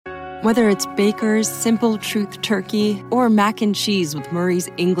Whether it's Baker's Simple Truth Turkey or mac and cheese with Murray's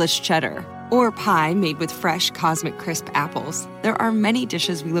English Cheddar or pie made with fresh Cosmic Crisp apples, there are many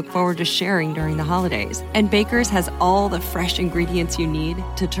dishes we look forward to sharing during the holidays. And Baker's has all the fresh ingredients you need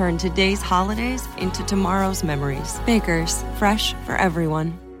to turn today's holidays into tomorrow's memories. Baker's, fresh for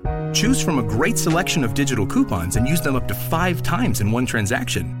everyone. Choose from a great selection of digital coupons and use them up to 5 times in one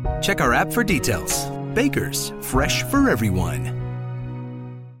transaction. Check our app for details. Baker's, fresh for everyone.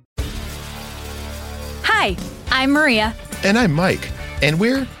 Hi, I'm Maria. And I'm Mike. And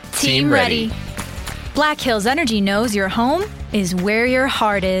we're Team Ready. Black Hills Energy knows your home is where your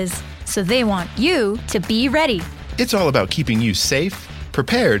heart is, so they want you to be ready. It's all about keeping you safe,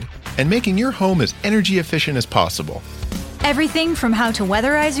 prepared, and making your home as energy efficient as possible. Everything from how to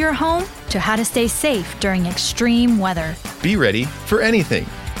weatherize your home to how to stay safe during extreme weather. Be ready for anything.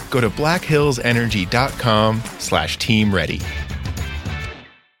 Go to blackhillsenergy.com/Team Ready.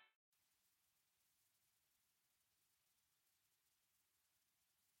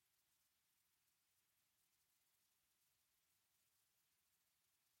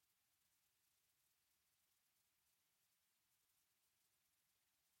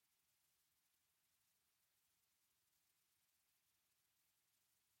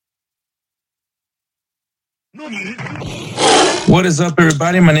 What is up,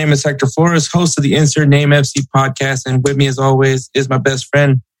 everybody? My name is Hector Flores, host of the Insert Name FC podcast, and with me, as always, is my best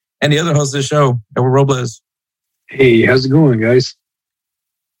friend and the other host of the show, Edward Robles. Hey, how's it going, guys?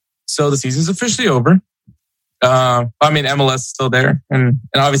 So the season's officially over. MLS is still there, and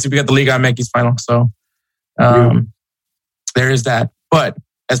obviously we got the Liga MX final, so there is that. But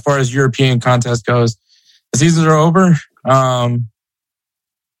as far as European contest goes, the seasons are over.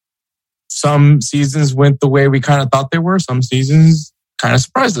 Some seasons went the way we kind of thought they were. Some seasons kind of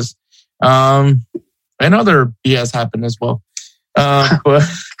surprised us. And other BS happened as well. But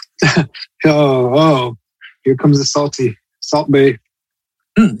here comes the Salt Bay.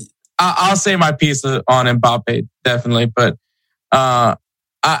 I'll say my piece on Mbappe, definitely. But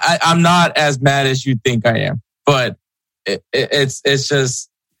I'm not as mad as you think I am. But it's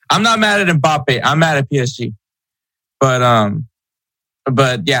just, I'm not mad at Mbappe. I'm mad at PSG.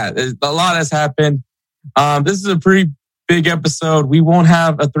 But yeah, a lot has happened. This is a pretty big episode. We won't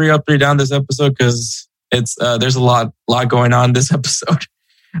have a 3 up, 3 down this episode because there's a lot going on this episode.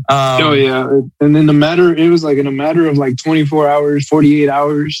 And in a matter of like 24 hours, 48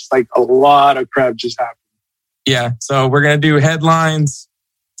 hours, like a lot of crap just happened. Yeah, so we're gonna do headlines.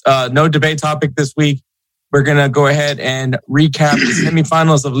 No debate topic this week. We're gonna go ahead and recap the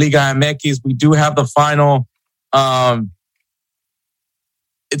semifinals of Liga MX. We do have the final.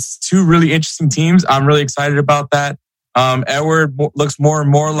 It's 2 really interesting teams. I'm really excited about that. Edward looks more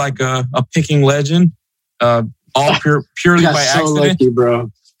and more like a picking legend, all purely by accident. So lucky, bro.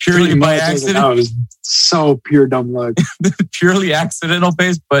 Purely by accident. That was so pure dumb luck. Purely accidental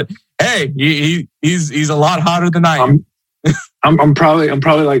based, but hey, he's a lot hotter than I am. I'm probably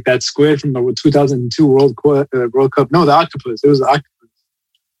like that squid from the 2002 World Cup. No, the octopus. It was the octopus.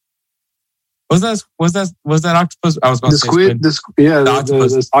 Was that octopus? I was going to say squid. The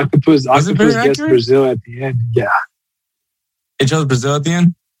octopus. The octopus gets Brazil at the end. Yeah. It chose Brazil at the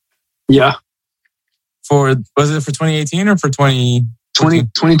end? Yeah. Was it for 2018 or for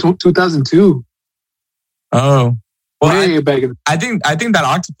 2002? Oh. Well, back I think that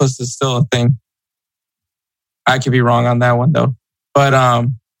octopus is still a thing. I could be wrong on that one though. But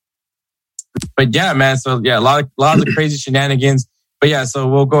yeah, man. So yeah, a lot of crazy shenanigans. But yeah, so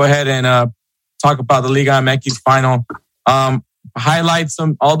we'll go ahead and talk about the Liga MX final. Highlight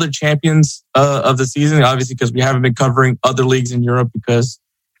all the champions of the season, obviously, because we haven't been covering other leagues in Europe because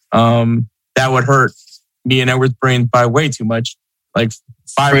that would hurt me and Edward's brain by way too much. Like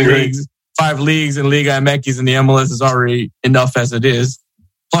 5 leagues in Liga MX and the MLS is already enough as it is.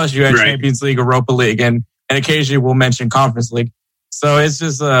 Plus, you have Champions League, Europa League, and occasionally we'll mention Conference League. So it's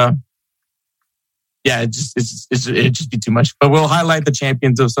just it'd just be too much. But we'll highlight the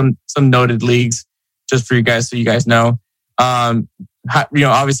champions of some noted leagues just for you guys, so you guys know.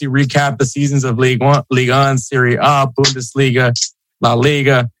 Obviously recap the seasons of Ligue 1, Serie A, Bundesliga, La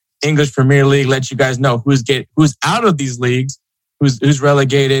Liga, English Premier League. Let you guys know who's out of these leagues, who's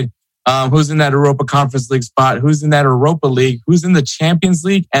relegated, who's in that Europa Conference League spot, who's in that Europa League, who's in the Champions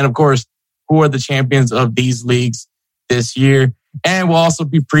League, and of course, who are the champions of these leagues this year. And we'll also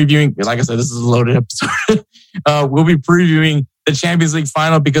be previewing, like I said, this is a loaded episode. We'll be previewing the Champions League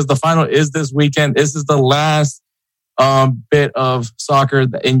final because the final is this weekend. This is the last bit of soccer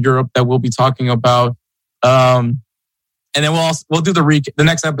in Europe that we'll be talking about. And then we'll do the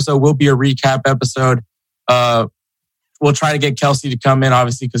next episode will be a recap episode we'll try to get Kelsey to come in,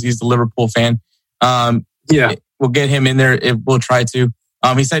 obviously, because he's the Liverpool fan. We'll get him in there if we'll try to.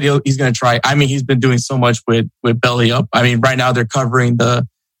 He said he's going to try. I mean, he's been doing so much with Belly Up. I mean, right now they're covering the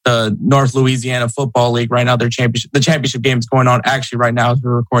North Louisiana Football League. Right now, the championship game is going on actually right now as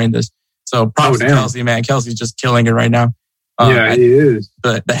we're recording this. So props to Kelsey, man. Kelsey's just killing it right now. He is.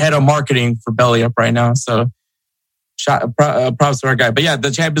 The head of marketing for Belly Up right now. So props to our guy. But yeah, the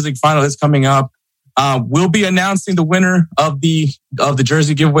Champions League final is coming up. We'll be announcing the winner of the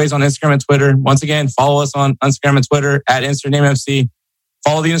jersey giveaways on Instagram and Twitter. Once again, follow us on Instagram and Twitter at InsertNameFC.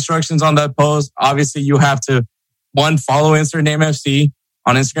 Follow the instructions on that post. Obviously, you have to, follow InsertNameFC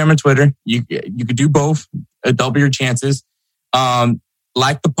on Instagram and Twitter. You could do both. Double your chances.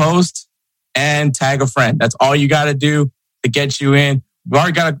 Like the post and tag a friend. That's all you got to do to get you in. We've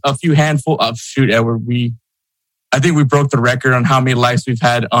already got a few handful of Edward. I think we broke the record on how many likes we've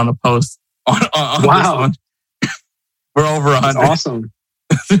had on a post. On wow. This one. We're over 100. That's awesome.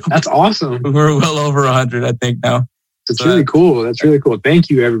 That's awesome. We're well over 100, I think, now. That's really cool. That's really cool. Thank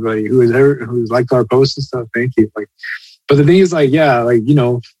you, everybody who's liked our posts and stuff. Thank you. But the thing is,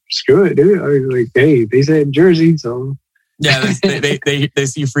 screw it, dude. Hey, they said Jersey, so yeah, they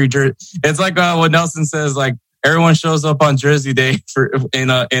see free jersey. It's like what Nelson says. Like everyone shows up on Jersey Day in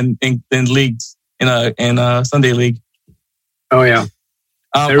leagues in Sunday league. Oh yeah.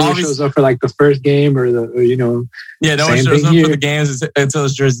 Everyone shows up for the first game or no one shows up for the games until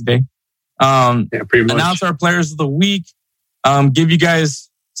it's Jersey Day. Pretty much. Announce our players of the week. Give you guys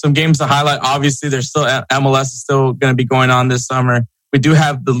some games to highlight. Obviously, there's still MLS is still going to be going on this summer. We do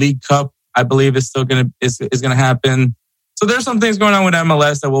have the League Cup. I believe is still going to happen. So there's some things going on with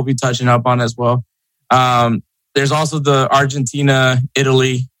MLS that we'll be touching up on as well. There's also the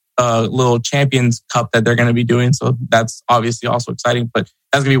Argentina-Italy little Champions Cup that they're going to be doing. So that's obviously also exciting, but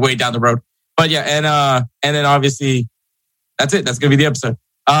that's going to be way down the road. But yeah, and then obviously that's it. That's going to be the episode.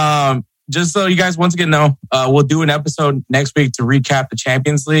 Just so you guys once again know, we'll do an episode next week to recap the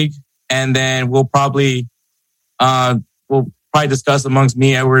Champions League, and then we'll probably discuss amongst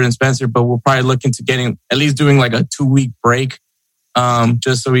me, Edward, and Spencer. But we'll probably look into getting at least doing a 2-week break,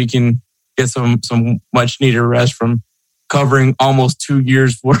 just so we can get some much needed rest from covering almost 2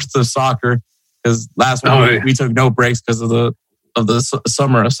 years worth of soccer. Because last one we took no breaks because of the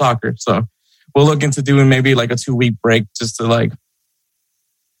summer of soccer. So we'll look into doing maybe a 2-week break just to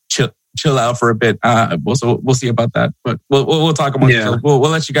chill out for a bit. We'll see about that, but we'll talk about it. We'll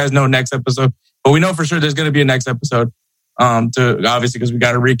let you guys know next episode. But we know for sure there's going to be a next episode. Obviously because we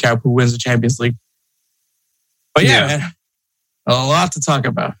got to recap who wins the Champions League. But man, a lot to talk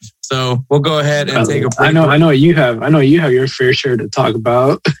about. So we'll go ahead and take a break. I know you have your fair share to talk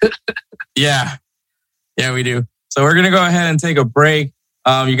about. Yeah, we do. So we're gonna go ahead and take a break.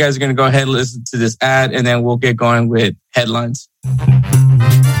 You guys are gonna go ahead and listen to this ad, and then we'll get going with headlines.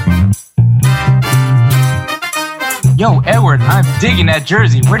 Yo, Edward, I'm digging that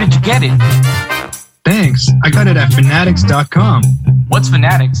jersey. Where did you get it? Thanks. I got it at Fanatics.com. What's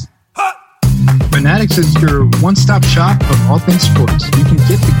Fanatics? Fanatics is your one-stop shop of all things sports. You can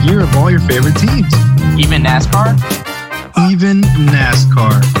get the gear of all your favorite teams. Even NASCAR? Even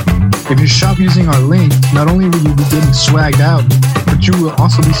NASCAR. If you shop using our link, not only will you be getting swagged out, but you will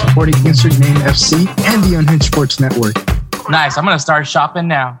also be supporting Insert Name FC and the Unhinged Sports Network. Nice. I'm going to start shopping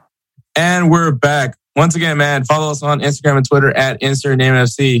now. And we're back. Once again, man, follow us on Instagram and Twitter at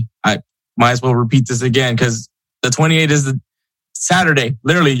InsertNameFC. I might as well repeat this again because the 28th is the Saturday.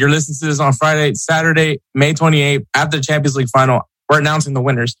 Literally, you're listening to this on Friday. Saturday, May 28th, after the Champions League final, we're announcing the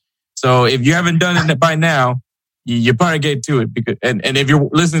winners. So if you haven't done it by now, you probably get to it. Because, and if you're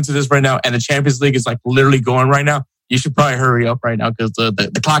listening to this right now and the Champions League is literally going right now, you should probably hurry up right now because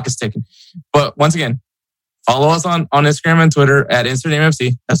the clock is ticking. But once again, follow us on Instagram and Twitter at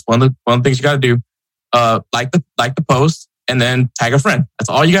InsertNameFC. That's one of the things you got to do. Like the post and then tag a friend. That's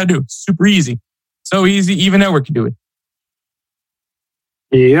all you got to do. Super easy. So easy. Even Edward can do it.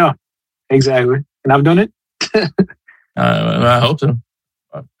 Yeah, exactly. And I've done it. I hope so.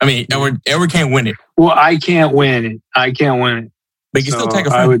 I mean, Edward can't win it. Well, I can't win it. But you can still tag a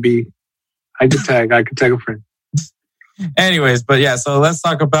friend. I could tag a friend. Anyways, but yeah, so let's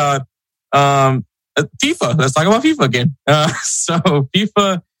talk about FIFA. Let's talk about FIFA again. So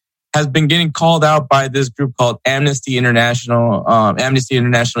FIFA has been getting called out by this group called Amnesty International. Amnesty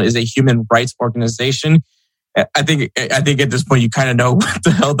International is a human rights organization. I think at this point you kind of know what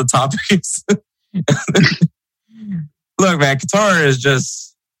the hell the topic is. Look, man, Qatar is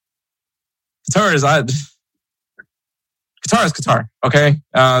Qatar. Okay,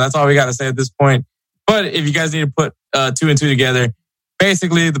 that's all we got to say at this point. But if you guys need to put 2 and 2 together,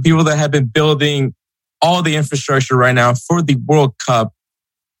 basically the people that have been building all the infrastructure right now for the World Cup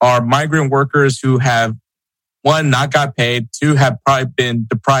are migrant workers who have, one, not got paid, two, have probably been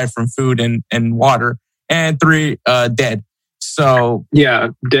deprived from food and water, and three, dead. So yeah,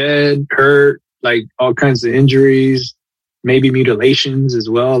 dead, hurt, like all kinds of injuries, maybe mutilations as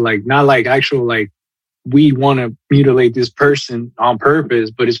well. Like not like actual like we want to mutilate this person on purpose,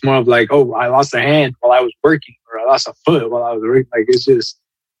 but it's more of like, oh, I lost a hand while I was working, or I lost a foot while I was working. Like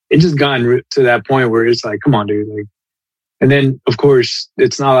it just gotten to that point where it's like, come on, dude. Like, and then of course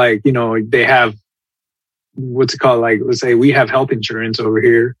it's not like, you know, they have what's it called? Like, let's say we have health insurance over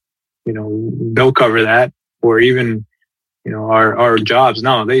here, you know, they'll cover that, or even, you know, our jobs.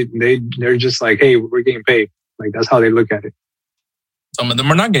 No, they're just like, hey, we're getting paid. Like that's how they look at it. Some of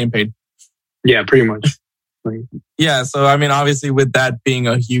them are not getting paid. Yeah, pretty much. Like, yeah, so I mean, obviously, with that being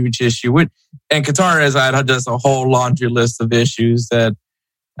a huge issue, and Qatar has had just a whole laundry list of issues that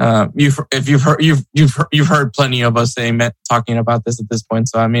you've heard plenty of us talking about this at this point.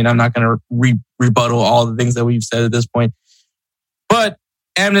 So I mean, I'm not going to rebuttal all the things that we've said at this point. But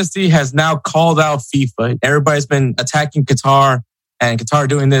Amnesty has now called out FIFA. Everybody's been attacking Qatar, and Qatar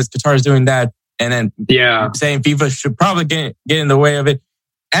doing this, Qatar's doing that, and then saying FIFA should probably get in the way of it.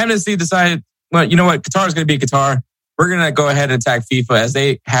 Amnesty decided, well, you know what? Qatar is going to be Qatar. We're going to go ahead and attack FIFA as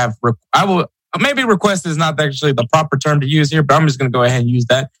they have. Maybe request is not actually the proper term to use here, but I'm just going to go ahead and use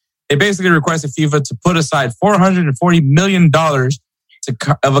that. They basically requested FIFA to put aside $440 million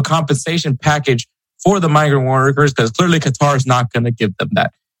of a compensation package for the migrant workers, because clearly Qatar is not going to give them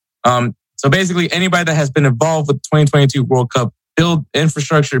that. So basically, anybody that has been involved with the 2022 World Cup, build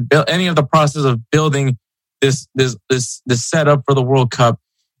infrastructure, build any of the process of building this setup for the World Cup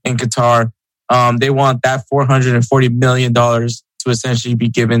in Qatar, they want that $440 million to essentially be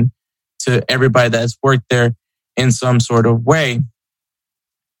given to everybody that's worked there in some sort of way.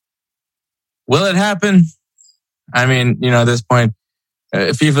 Will it happen? I mean, you know, at this point,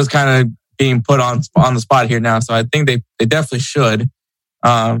 FIFA's kind of being put on the spot here now, so I think they definitely should.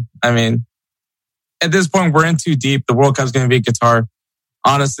 I mean, at this point, we're in too deep. The World Cup's going to be Qatar,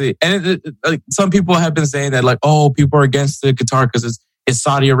 honestly. And some people have been saying that, like, oh, people are against the Qatar because it's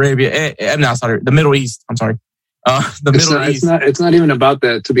Saudi Arabia. Not Saudi, the Middle East. I'm sorry. Middle East. It's not even about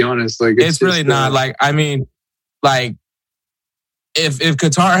that, to be honest. Like it's really not. Like, I mean, like if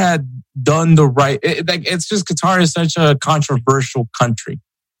Qatar had done the right, it's just Qatar is such a controversial country.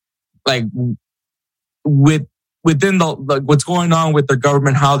 Like within what's going on with their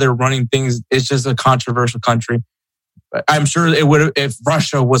government, how they're running things, it's just a controversial country. I'm sure it would, if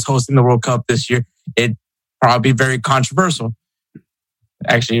Russia was hosting the World Cup this year, it'd probably be very controversial.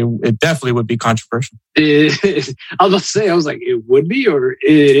 Actually, it definitely would be controversial. I was about to say, I was like, it would be, or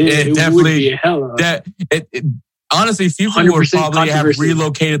it definitely would be hella. Honestly, FIFA would probably have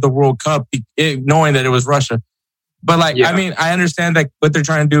relocated the World Cup knowing that it was Russia. But like, yeah. I mean, I understand that what they're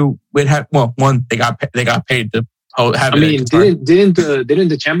trying to do would have. Well, one, they got paid to have. I mean, didn't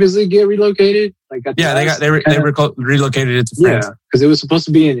the Champions League get relocated? Like, they relocated it to France. Yeah, because it was supposed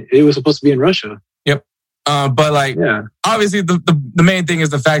to be in Russia. Yep. But like, obviously, the main thing is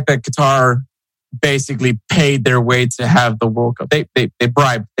the fact that Qatar basically paid their way to have the World Cup. They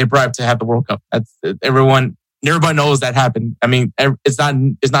bribed to have the World Cup. That's everybody knows that happened. I mean, it's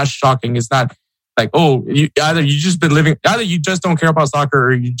not shocking. It's not like, oh, either you just don't care about soccer,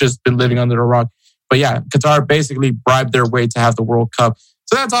 or you just been living under a rock. But yeah, Qatar basically bribed their way to have the World Cup.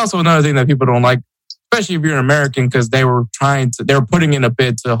 So that's also another thing that people don't like, especially if you're an American, because they were putting in a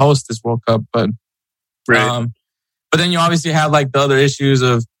bid to host this World Cup. But right. But then you obviously have like the other issues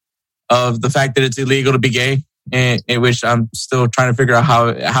of the fact that it's illegal to be gay, in which I'm still trying to figure out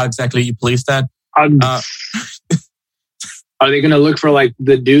how exactly you police that. Are they going to look for like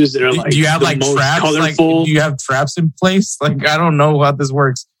the dudes that are like, do you have like traps? Colorful? Like, do you have traps in place? Like, I don't know how this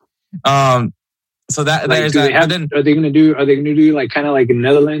works. So that like, are they going to do like kind of like in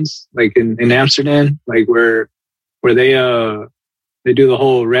Netherlands, like in Amsterdam, like where they do the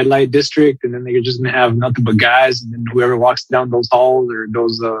whole red light district, and then they're just going to have nothing but guys, and then whoever walks down those halls or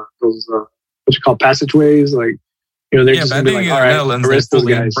those what you call passageways, like, you know, they're just going to be like, all right, Netherlands, arrest those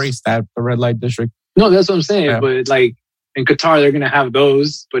guys. Embrace that, the red light district. No, that's what I'm saying. Yeah. But like in Qatar, they're going to have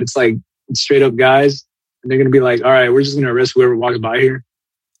those, but it's like straight up guys, and they're going to be like, all right, we're just going to arrest whoever walks by here.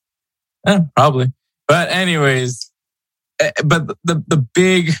 Yeah, probably. But anyways, but the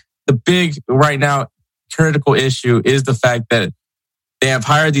big right now critical issue is the fact that they have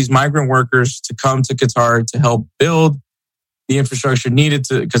hired these migrant workers to come to Qatar to help build the infrastructure needed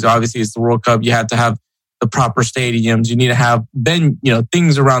to, because obviously it's the World Cup. You have to have the proper stadiums. You need to have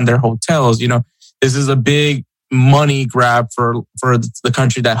things around their hotels. You know, this is a big money grab for the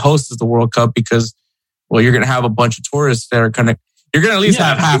country that hosts the World Cup, because well, you're going to have a bunch of tourists that are going to, you're going to at least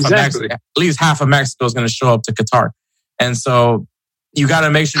have half of Mexico, at least half of Mexico is going to show up to Qatar. And so you got to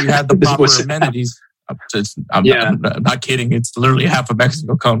make sure you have the proper amenities. I'm not kidding. It's literally half of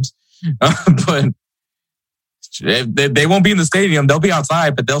Mexico comes. But they won't be in the stadium. They'll be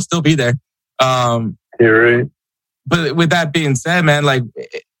outside, but they'll still be there. You're right. But with that being said, man, like,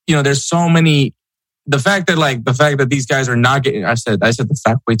 you know, there's so many, the fact that these guys are not getting, I said the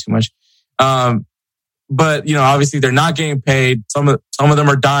fact way too much. But, you know, obviously they're not getting paid. Some of them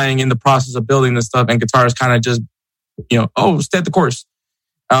are dying in the process of building this stuff. And Qatar is kind of just, you know, stay the course.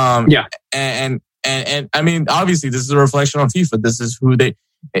 And I mean, obviously this is a reflection on FIFA. This is who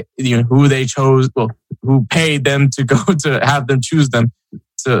they chose, who paid them to go to have them choose them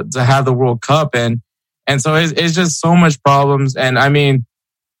to have the World Cup. And so it's just so much problems. And I mean,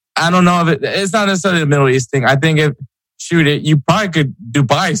 I don't know if it's not necessarily a Middle East thing. I think you probably could,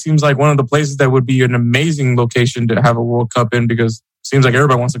 Dubai seems like one of the places that would be an amazing location to have a World Cup in, because it seems like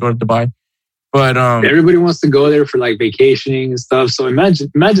everybody wants to go to Dubai. But everybody wants to go there for like vacationing and stuff. So imagine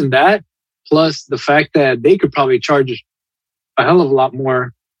that, plus the fact that they could probably charge a hell of a lot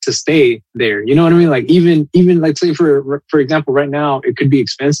more to stay there. You know what I mean? Like even like, say for example, right now it could be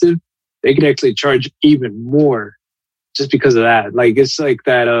expensive. They could actually charge even more just because of that. Like it's like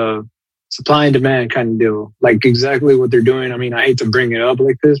that supply and demand kind of deal. Like exactly what they're doing. I mean, I hate to bring it up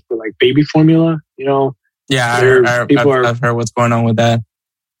like this, but like baby formula, you know? Yeah, I've heard what's going on with that.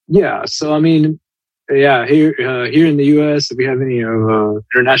 Yeah. So I mean, yeah, here in the US, if we have any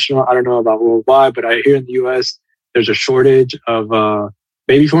international, I don't know about worldwide, but here in the US, there's a shortage of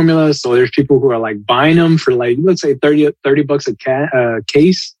baby formula. So there's people who are like buying them for like, let's say $30 a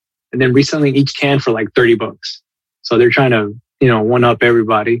case, and then reselling each can for like $30. So they're trying to, you know, one up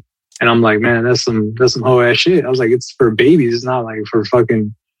everybody. And I'm like, man, that's some whole ass shit. I was like, it's for babies. It's not like for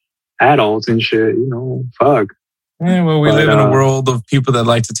fucking adults and shit, you know, fuck. Yeah, well, we live in a world of people that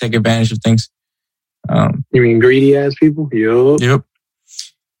like to take advantage of things. You mean greedy ass people? Yep.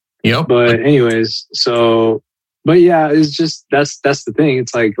 But anyways, but yeah, it's just, that's the thing.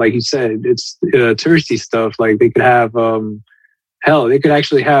 It's like you said, it's touristy stuff. Like they could have, they could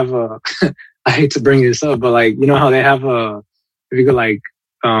actually have, I hate to bring this up, but like, you know how they have, if you go like,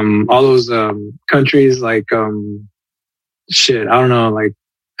 all those, countries, like, shit, I don't know, like,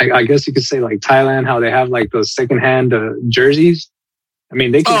 I guess you could say like Thailand, how they have like those secondhand jerseys. I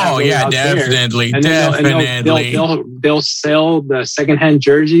mean, they can. Oh yeah, definitely. They'll sell the secondhand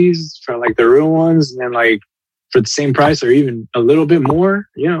jerseys for like the real ones, and then like for the same price or even a little bit more.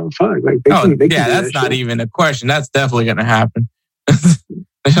 You know, fuck. Like they can that's not even a question. That's definitely going to happen.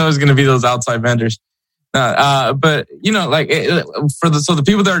 There's always going to be those outside vendors. But you know, like the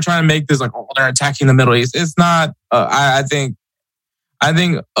people that are trying to make this like, they're attacking the Middle East. It's not. I think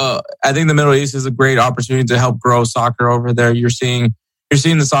the Middle East is a great opportunity to help grow soccer over there. You're seeing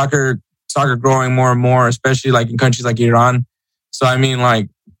the soccer growing more and more, especially like in countries like Iran. So I mean, like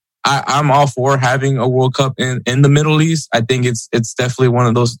I'm all for having a World Cup in the Middle East. I think it's definitely one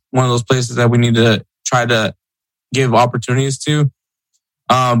of those places that we need to try to give opportunities to.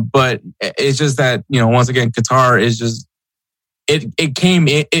 But it's just that, you know, once again, Qatar is just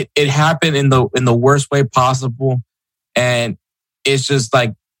it happened in the worst way possible, and it's just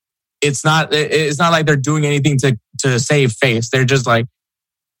like it's not like they're doing anything to save face. They're just like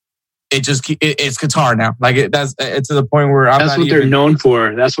it's Qatar now. Like it's to the point where that's what they're known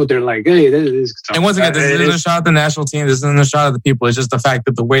for. That's what they're like. Hey, this is Qatar. And once again, this isn't a shot at the national team. This isn't a shot at the people. It's just the fact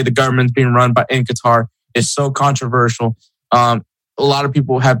that the way the government's being run in Qatar is so controversial. A lot of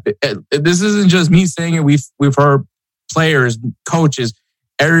people have. This isn't just me saying it. We've heard players, coaches,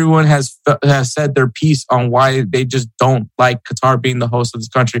 everyone has said their piece on why they just don't like Qatar being the host of this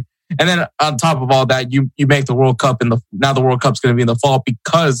country. And then on top of all that, you make the World Cup now the World Cup's going to be in the fall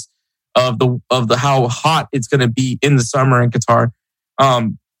because of the how hot it's going to be in the summer in Qatar.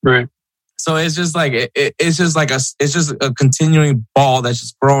 Right. So it's just like it's just a continuing ball that's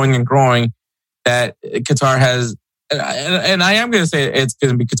just growing and growing that Qatar has. And I am going to say it's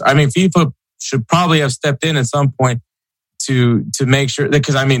going to be Qatar. I mean, FIFA should probably have stepped in at some point to make sure,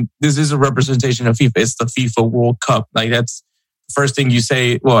 because I mean, this is a representation of FIFA. It's the FIFA World Cup. Like that's the first thing you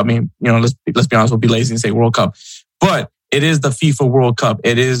say. Well, I mean, you know, let's be honest. We'll be lazy and say World Cup, but it is the FIFA World Cup.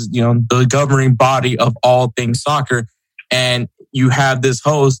 It is, you know, the governing body of all things soccer, and you have this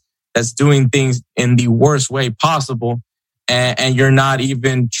host that's doing things in the worst way possible. And you're not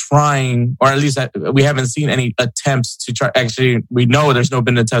even trying, or at least we haven't seen any attempts to try. Actually, we know there's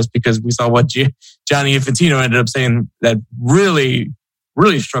been attempts because we saw what Gianni Infantino ended up saying that really,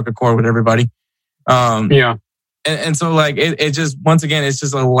 really struck a chord with everybody. Yeah. And so like it just, once again, it's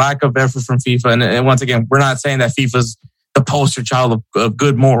just a lack of effort from FIFA. And once again, we're not saying that FIFA's the poster child of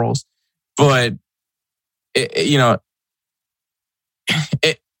good morals, but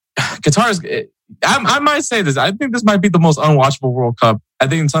Qatar's. I might say this. I think this might be the most unwatchable World Cup. I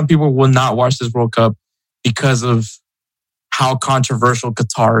think some people will not watch this World Cup because of how controversial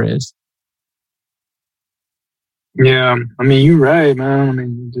Qatar is. Yeah, I mean, you're right, man. I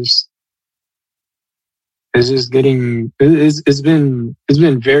mean, it's been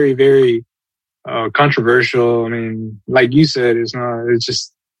very, very controversial. I mean, like you said, it's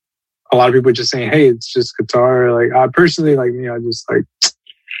just a lot of people just saying, hey, it's just Qatar. Like, I personally, like me, I just like,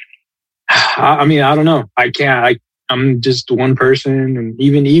 I mean, I don't know. I'm just one person. And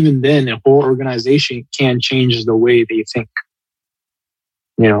even then, a whole organization can change the way they think,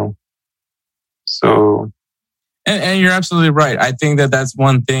 so. And you're absolutely right. I think that's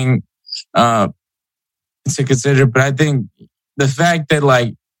one thing to consider. But I think the fact that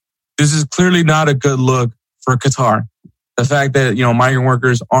like this is clearly not a good look for Qatar. The fact that migrant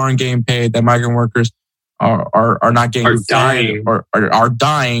workers aren't getting paid, that migrant workers are not getting dying or are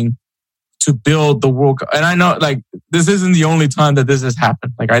dying to build the World Cup. And I know like this isn't the only time that this has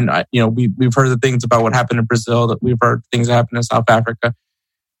happened. Like we've heard the things about what happened in Brazil. That we've heard things that happened in South Africa.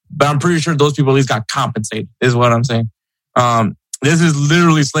 But I'm pretty sure those people at least got compensated, is what I'm saying. This is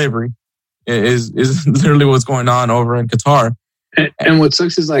literally slavery. It is literally what's going on over in Qatar. And what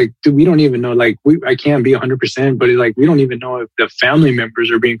sucks is like, dude, we don't even know. Like, I can't be 100%, but like, we don't even know if the family members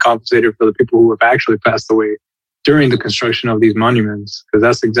are being compensated for the people who have actually passed away during the construction of these monuments, because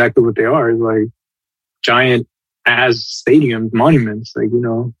that's exactly what they are. It's like giant ass stadiums, monuments. Like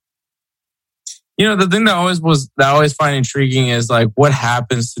the thing that I always find intriguing is like what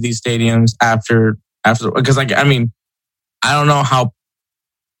happens to these stadiums after because like I mean I don't know how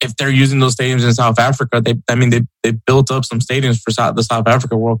if they're using those stadiums in South Africa. They built up some stadiums for the South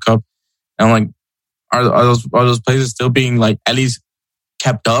Africa World Cup, and I'm like are those places still being like at least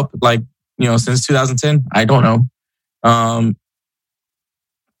kept up like since 2010? I don't know.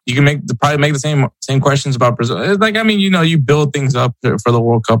 You can probably make the same questions about Brazil. It's like I mean you build things up for the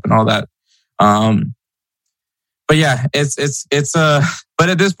World Cup and all that. But yeah, it's but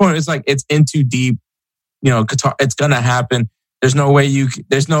at this point, it's like, it's in too deep, Qatar, it's going to happen. There's no way I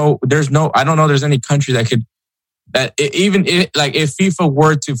don't know there's any country that could, if FIFA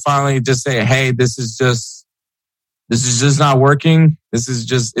were to finally just say, hey, this is just not working. It's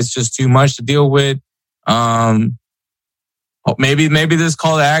just too much to deal with. Maybe this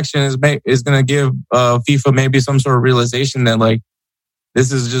call to action is going to give FIFA maybe some sort of realization that like,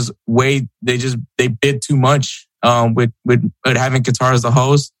 this is just they bid too much with having Qatar as the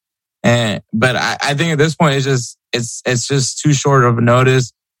host, but I think at this point it's just too short of a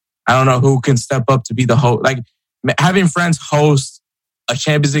notice. I don't know who can step up to be the host. Like having France host a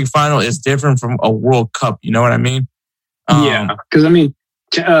Champions League final is different from a World Cup. You know what I mean? Yeah, because I mean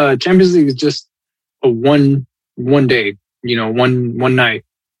Champions League is just a one day, one night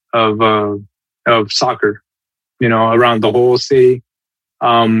of soccer, around the whole city.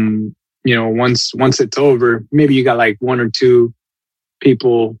 Once it's over, maybe you got like one or two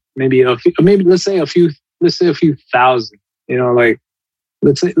people, let's say a few thousand, like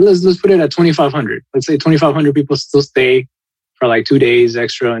let's put it at 2,500. Let's say 2,500 people still stay for like 2 days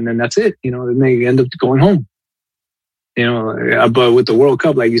extra, and then that's it. Then they end up going home. But with the World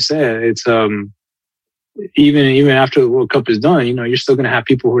Cup, like you said, it's even after the World Cup is done, you're still gonna have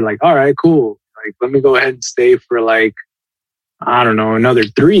people who are like, all right, cool, like let me go ahead and stay for like, I don't know, another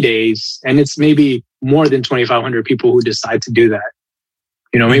 3 days. And it's maybe more than 2,500 people who decide to do that.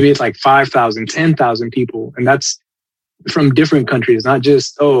 Maybe it's like 5,000, 10,000 people. And that's from different countries, not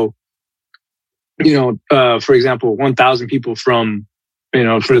just, for example, 1,000 people from,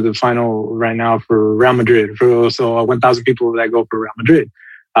 for the final right now for Real Madrid. So 1,000 people that go for Real Madrid.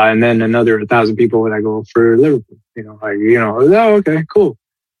 And then another 1,000 people that go for Liverpool. Oh, okay, cool.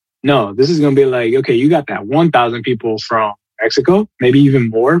 No, this is going to be like, okay, you got that 1,000 people from Mexico, maybe even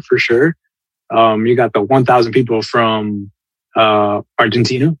more for sure. You got the 1,000 people from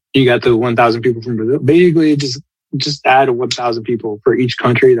Argentina. You got the 1,000 people from Brazil. Basically, just add 1,000 people for each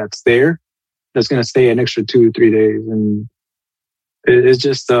country that's there. That's going to stay an extra 2-3 days, and it's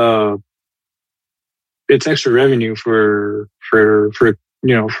just it's extra revenue for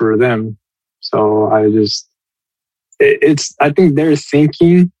them. So I think they're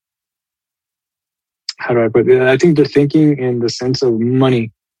thinking. How do I put it? I think they're thinking in the sense of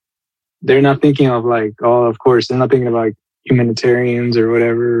money. They're not thinking of like, of course, they're not thinking of like humanitarians or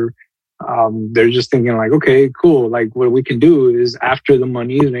whatever. They're just thinking like, okay, cool. Like what we can do is after the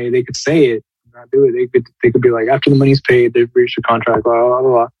money is made, they could say it. not do it. They could be like, after the money's paid, they've reached a contract, blah, blah,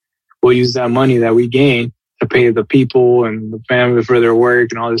 blah. We'll use that money that we gain to pay the people and the family for their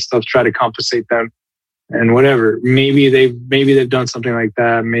work and all this stuff, try to compensate them and whatever. Maybe they've done something like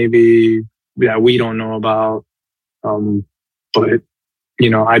that. Maybe that we don't know about. But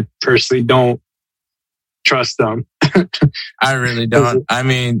I personally don't trust them. I really don't. I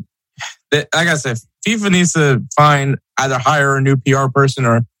mean, like I said, FIFA needs to either hire a new PR person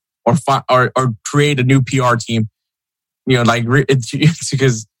or create a new PR team. It's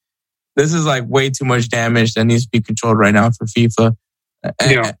because this is like way too much damage that needs to be controlled right now for FIFA.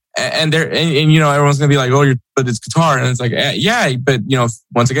 And everyone's gonna be like, oh, but it's Qatar, and it's like, yeah, but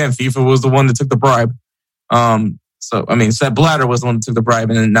once again, FIFA was the one that took the bribe. So Sepp Blatter was the one that took the bribe,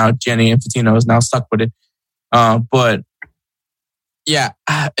 and then now Gianni Infantino is now stuck with it. But yeah,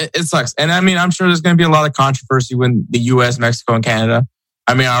 it sucks. And I'm sure there's going to be a lot of controversy when the U.S., Mexico, and Canada.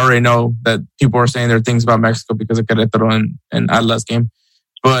 I already know that people are saying there are things about Mexico because of Querétaro and Atlas game.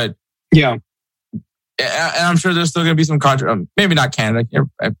 But yeah, and I'm sure there's still going to be some controversy. Maybe not Canada.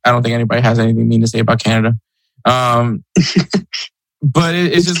 I don't think anybody has anything mean to say about Canada. But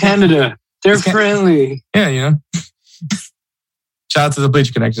it's just Canada. They're friendly. Yeah, Shout out to the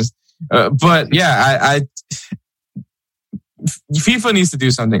Bleach Connections. But yeah, FIFA needs to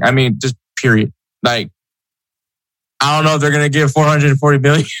do something. Just period. Like, I don't know if they're going to give 440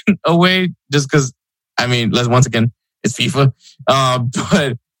 million away just because, once again, it's FIFA.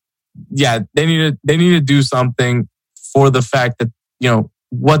 But yeah, they need to do something for the fact that,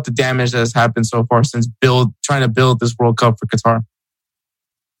 what the damage that has happened so far since trying to build this World Cup for Qatar.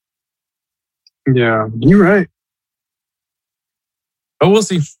 Yeah, you're right. But we'll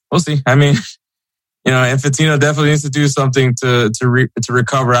see. Infantino definitely needs to do something to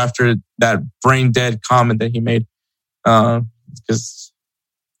recover after that brain dead comment that he made. Because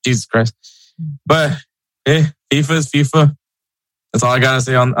Jesus Christ. But FIFA is FIFA. That's all I gotta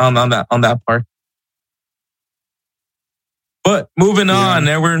say on that part. But moving on,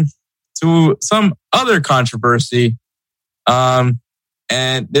 now we're to some other controversy. And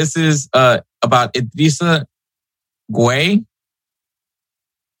this is about Idrissa Gueye.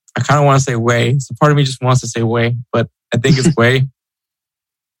 I kind of want to say Way. So part of me just wants to say Way, but I think it's Way.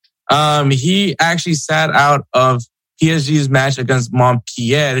 He actually sat out of PSG's match against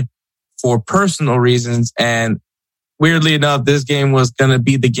Montpellier for personal reasons. And weirdly enough, this game was going to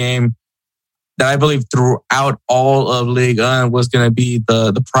be the game that I believe throughout all of Ligue 1 was going to be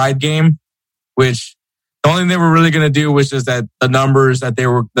the Pride game, which the only thing they were really going to do was just that the numbers that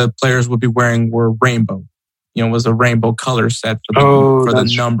the players would be wearing were rainbow. Was a rainbow color set for the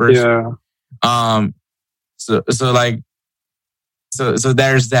numbers. Yeah. So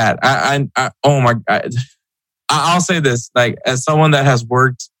there's that. Oh my God. I'll say this, like, as someone that has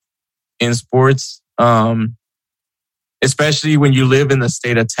worked in sports, especially when you live in the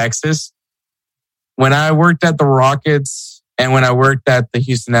state of Texas, when I worked at the Rockets and when I worked at the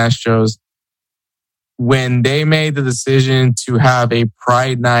Houston Astros, when they made the decision to have a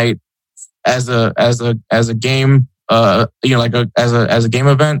Pride night as a game, as a game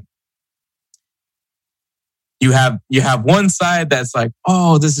event, you have one side that's like,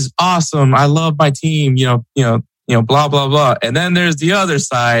 oh, this is awesome, I love my team, blah blah blah, and then there's the other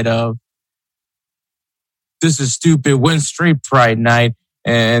side of this is stupid, win straight Pride night,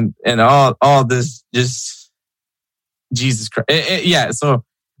 and all this, just Jesus Christ. So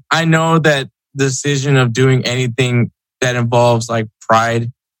I know that the decision of doing anything that involves like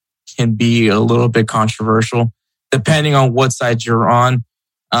Pride can be a little bit controversial, depending on what side you're on.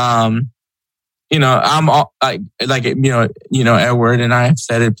 I'm all, Edward and I have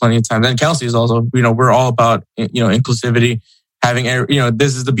said it plenty of times, and Kelsey is also, we're all about, inclusivity, having,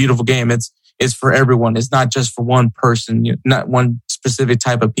 this is the beautiful game. It's for everyone. It's not just for one person, not one specific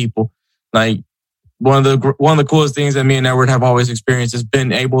type of people. Like, one of the coolest things that me and Edward have always experienced is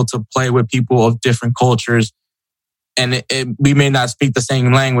been able to play with people of different cultures. And we may not speak the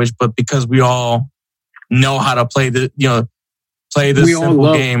same language, but because we all know how to play this simple game. We all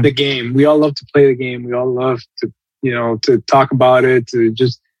love the game. We all love to play the game. We all love to, to talk about it. To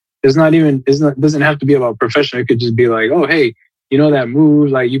just, doesn't have to be about professional. It could just be like, oh, hey, that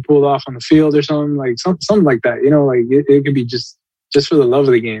move, like you pulled off on the field or something, like something like that. Like it could be just for the love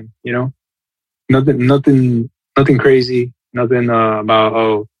of the game. Nothing crazy. Nothing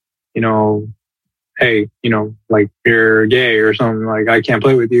about hey, like you're gay or something, like I can't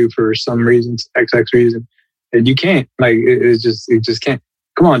play with you for some reason, XX reason. And you can't, like, it just can't.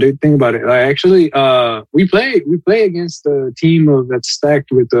 Come on, dude, think about it. Like, actually, we play against a team that's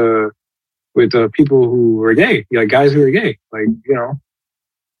stacked with people who are gay, like guys who are gay. Like,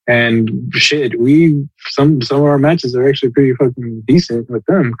 And shit, some of our matches are actually pretty fucking decent with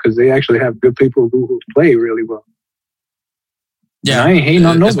them because they actually have good people who play really well. Yeah, and I ain't hating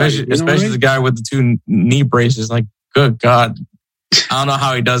on nobody. Especially the guy with the 2 knee braces. Like, good God, I don't know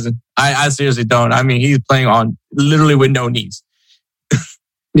how he doesn't. I seriously don't. I mean, he's playing on literally with no knees.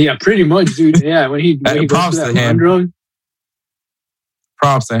 Yeah, pretty much, dude. Yeah, when he props goes to him. drug.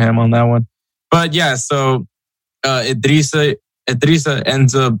 Props to him on that one. But yeah, so Idrissa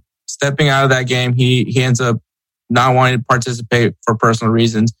ends up stepping out of that game. He ends up not wanting to participate for personal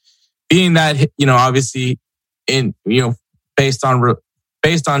reasons, being that, obviously based on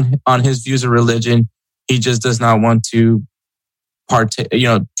his views of religion, he just does not want to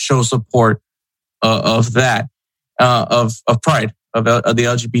show support of that of pride of the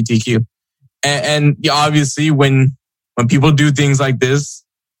LGBTQ. And obviously when people do things like this,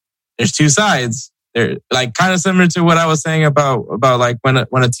 there's 2 sides. They're like kind of similar to what I was saying about like when an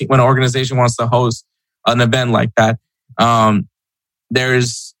organization wants to host an event like that.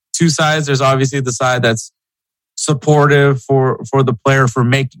 There's 2 sides. There's obviously the side that's supportive for the player for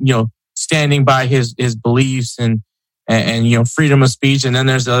standing by his beliefs and freedom of speech, and then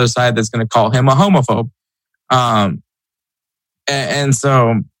there's the other side that's going to call him a homophobe. And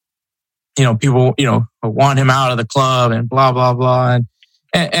so people want him out of the club and blah blah blah,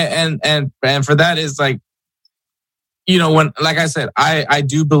 and for that is like, when, like I said, I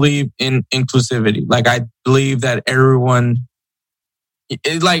do believe in inclusivity. Like, I believe that everyone,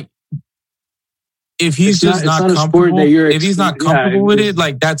 like, if he's not comfortable, if he's not comfortable with it,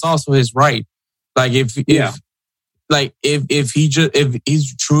 like, that's also his right. Like, if he's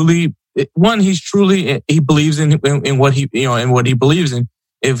truly, he believes in what he believes in.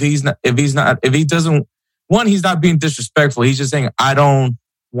 If he doesn't, he's not being disrespectful. He's just saying, I don't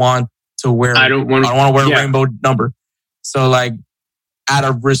want to wear a rainbow number. So, like, out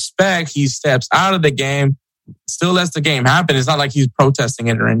of respect, he steps out of the game, still lets the game happen. It's not like he's protesting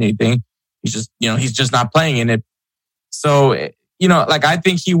it or anything. He's just, he's just not playing in it. So, like, I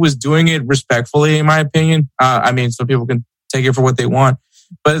think he was doing it respectfully, in my opinion. So people can take it for what they want.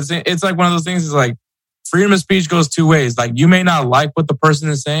 But it's like one of those things is like, freedom of speech goes 2 ways. Like, you may not like what the person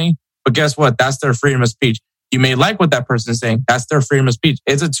is saying, but guess what? That's their freedom of speech. You may like what that person is saying. That's their freedom of speech.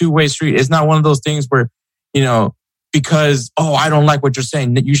 It's a 2-way street. It's not one of those things where, because, I don't like what you're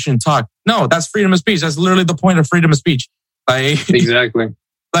saying, that you shouldn't talk. No, that's freedom of speech. That's literally the point of freedom of speech. Like, exactly.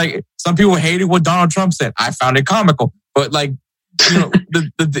 Like, some people hated what Donald Trump said. I found it comical. But, like,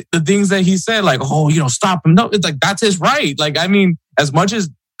 the things that he said, like, stop him. No, it's like, that's his right. Like, I mean, as much as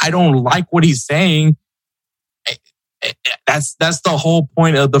I don't like what he's saying, that's the whole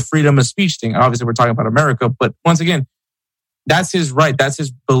point of the freedom of speech thing. Obviously, we're talking about America, but once again, that's his right. That's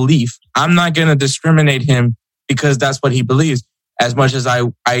his belief. I'm not going to discriminate him because that's what he believes. As much as I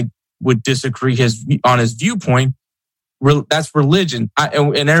would disagree on his viewpoint, that's religion.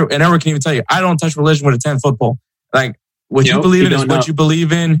 And Eric can even tell you, I don't touch religion with a 10-foot pole. Like, what you believe in is what you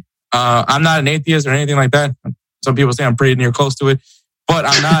believe in. I'm not an atheist or anything like that. Some people say I'm pretty near close to it, but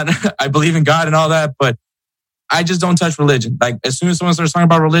I'm not. I believe in God and all that, but I just don't touch religion. Like, as soon as someone starts talking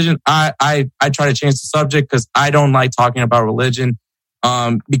about religion, I try to change the subject because I don't like talking about religion,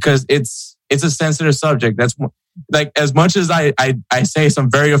 because it's a sensitive subject. That's like, as much as I say some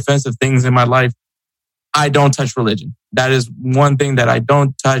very offensive things in my life, I don't touch religion. That is one thing that I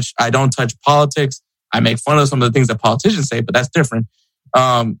don't touch. I don't touch politics. I make fun of some of the things that politicians say, but that's different.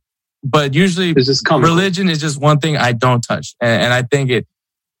 But usually religion is just one thing I don't touch. And I think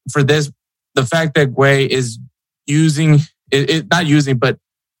for this, the fact that Guay is not using, but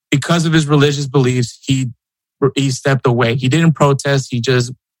because of his religious beliefs, he stepped away. He didn't protest. He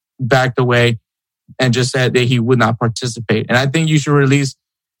just backed away and just said that he would not participate. And I think you should at least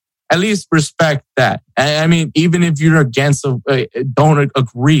respect that. I mean, even if you're against, don't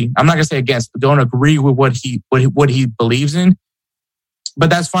agree. I'm not gonna say against, don't agree with what he believes in, but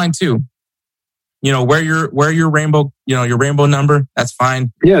that's fine too. Wear your rainbow, your rainbow number. That's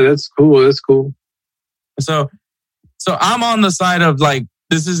fine. Yeah, that's cool. That's cool. So I'm on the side of, like,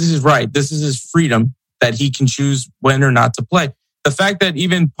 this is his right. This is his freedom that he can choose when or not to play. The fact that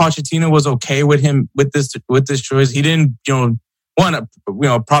even Pochettino was okay with him with this choice, he didn't,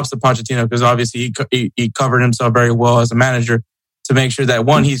 props to Pochettino because obviously he covered himself very well as a manager to make sure that,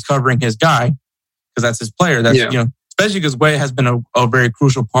 one, he's covering his guy because that's his player. That's especially because Guay has been a very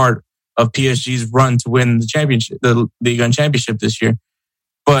crucial part of PSG's run to win the championship, the Ligue 1 championship this year.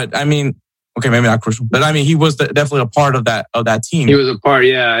 But I mean, okay, maybe not crucial, but I mean, he was definitely a part of that team. He was a part,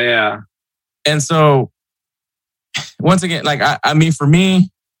 yeah. And so, once again, like, I mean, for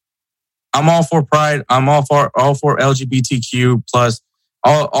me, I'm all for pride. I'm all for LGBTQ plus.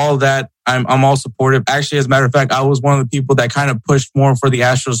 all that, I'm all supportive. Actually, as a matter of fact, I was one of the people that kind of pushed more for the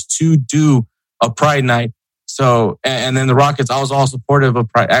Astros to do a Pride Night. So, and then the Rockets, I was all supportive of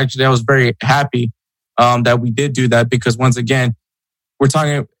Pride. Actually, I was very happy that we did do that, because once again, we're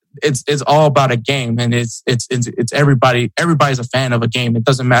talking, it's all about a game, and it's everybody. Everybody's a fan of a game. It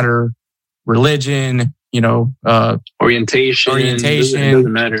doesn't matter religion, orientation. It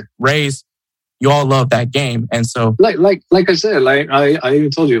doesn't matter. Race. You all love that game, and so like I said, like I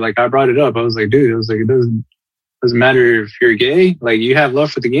even told you, like I brought it up. I was like, dude, it doesn't matter if you're gay. Like, you have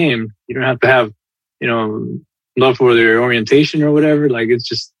love for the game. You don't have to have love for their orientation or whatever. Like, it's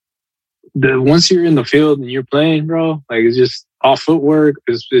just once you're in the field and you're playing, bro. Like, it's just all footwork.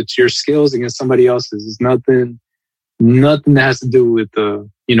 It's your skills against somebody else's. It's nothing that has to do with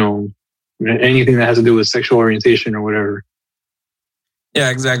anything that has to do with sexual orientation or whatever. Yeah,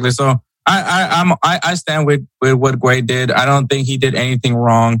 exactly. So I stand with what Guay did. I don't think he did anything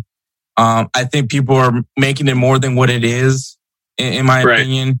wrong. I think people are making it more than what it is, in my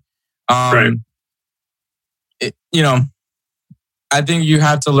opinion. Right. I think you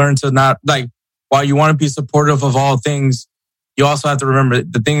have to learn to not, like, while you want to be supportive of all things, you also have to remember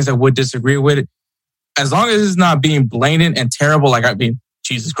the things that would disagree with it. As long as it's not being blatant and terrible, like, I mean,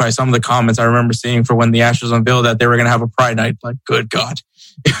 Jesus Christ, some of the comments I remember seeing for when the Astros unveiled that they were going to have a Pride Night, like, good God.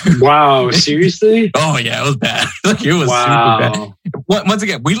 Wow, seriously? Oh, yeah, it was bad. Like, it was super bad. Once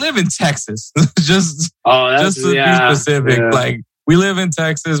again, we live in Texas. just to be specific. Yeah. Like, we live in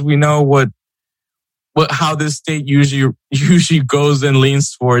Texas. We know how this state usually goes and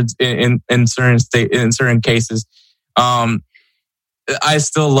leans towards in certain cases. I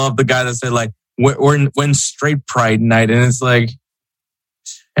still love the guy that said, like, when straight Pride Night, and it's like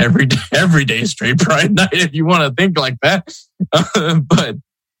every day straight Pride Night, if you want to think like that.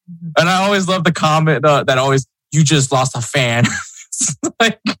 And I always love the comment that always, you just lost a fan.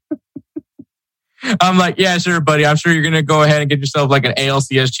 Like, I'm like, yeah, sure, buddy. I'm sure you're gonna go ahead and get yourself like an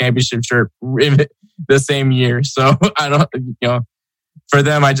ALCS championship shirt the same year. So I don't, for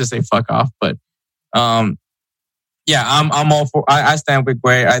them, I just say fuck off. But yeah, I'm all for. I stand with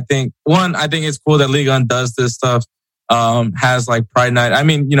Guay. I think it's cool that Liga One does this stuff. Has like Pride Night. I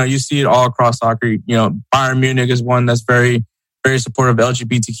mean, you see it all across soccer. Bayern Munich is one that's very, very supportive of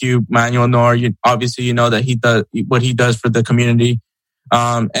LGBTQ. Manuel Neuer, obviously, that he does what he does for the community.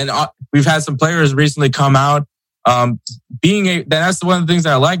 And we've had some players recently come out. That's one of the things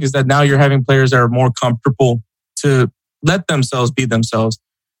that I like, is that now you're having players that are more comfortable to let themselves be themselves.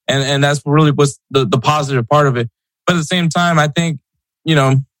 And that's really what's the positive part of it. But at the same time, I think,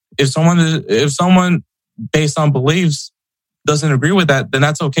 if someone based on beliefs doesn't agree with that, then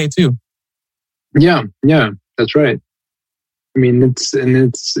that's okay too. Yeah, that's right. I mean,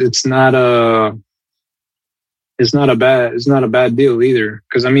 it's not a bad deal either.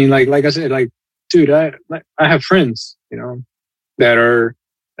 Because I mean, like I said, like, dude, I have friends, that are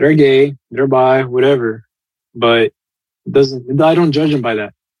gay, they're bi, whatever. But I don't judge them by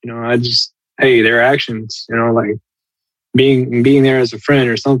that. I just, hey, their actions, like being there as a friend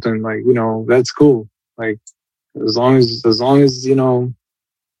or something, like, that's cool. Like, as long as how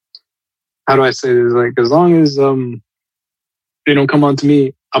do I say this? Like, as long as they don't come on to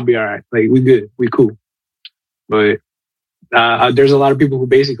me, I'll be all right. Like, we good, we cool. But there's a lot of people who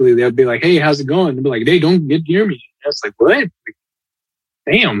basically, they'll be like, hey, how's it going? They'll be like, hey, don't get near me. It's like, what? Like,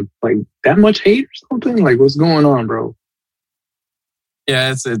 damn, like, that much hate or something? Like, what's going on, bro?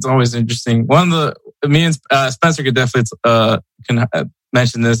 Yeah, it's always interesting. Me and Spencer could definitely can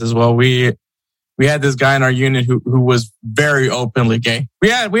mention this as well. We had this guy in our unit who was very openly gay. We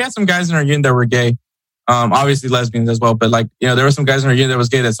had some guys in our unit that were gay, obviously lesbians as well. But like, there were some guys in our unit that was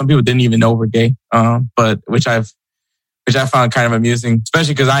gay that some people didn't even know were gay. But which I found kind of amusing,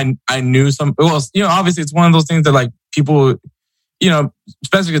 especially because I knew some. Well, obviously it's one of those things that like people,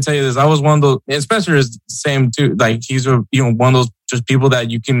 Spencer could tell you this. I was one of those, and Spencer is the same too. Like, he's one of those just people that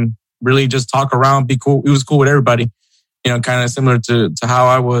you can really just talk around, be cool. He was cool with everybody, kind of similar to how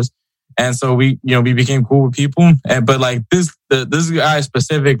I was. And so we became cool with people. But like this guy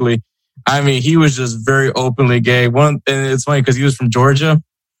specifically, I mean, he was just very openly gay. And it's funny because he was from Georgia.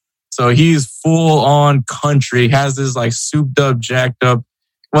 So he's full on country, has this like souped up, jacked up.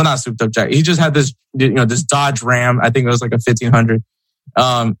 Well, not souped up, jacked. He just had this, this Dodge Ram. I think it was like a 1500.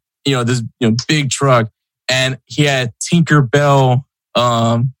 This big truck. And he had Tinkerbell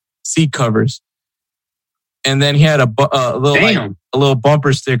seat covers. And then he had a little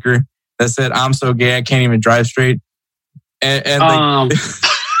bumper sticker that said, "I'm so gay, I can't even drive straight." And like,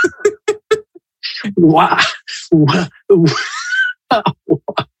 wow.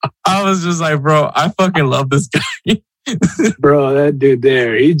 I was just like, bro, I fucking love this guy. Bro, that dude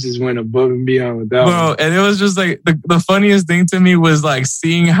there, he just went above and beyond with that one. And it was just like the funniest thing to me was like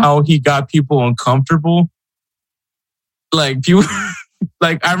seeing how he got people uncomfortable. Like people,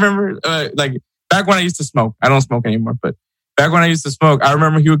 like I remember, like back when I used to smoke. I don't smoke anymore, but back when I used to smoke, I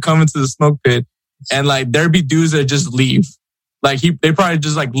remember he would come into the smoke pit, and like there'd be dudes that just leave. Like they probably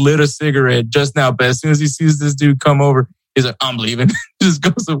just like lit a cigarette just now, but as soon as he sees this dude come over, he's like, "I'm leaving." Just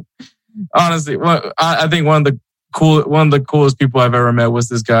goes. Honestly, I think one of the coolest people I've ever met was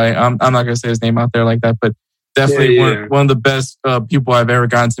this guy. I'm not gonna say his name out there like that, but definitely one of the best people I've ever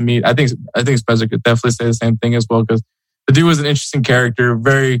gotten to meet. I think Spencer could definitely say the same thing as well, because the dude was an interesting character,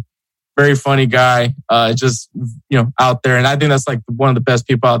 very, very funny guy, just, out there. And I think that's like one of the best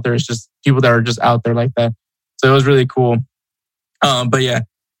people out there. It's just people that are just out there like that. So it was really cool. But yeah,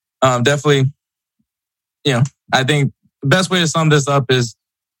 definitely, I think the best way to sum this up is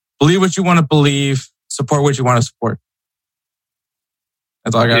believe what you want to believe, support what you want to support.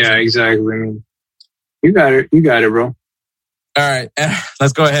 That's all I got to say. Yeah, exactly. I mean, you got it, bro. All right,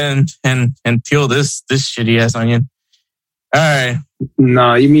 let's go ahead and peel this shitty ass onion. All right.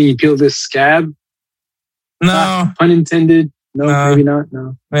 No, you mean you peel this scab? No. Pun intended. No, maybe not.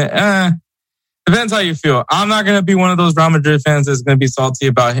 No. Depends how you feel. I'm not going to be one of those Real Madrid fans that's going to be salty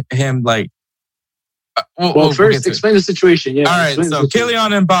about him. Like, first, explain the situation. Yeah. All right. So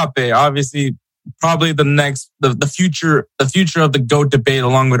Kylian Mbappe, obviously, probably the next, the future of the GOAT debate,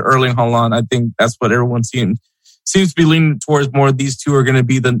 along with Erling Haaland. I think that's what everyone seems to be leaning towards more. These two are going to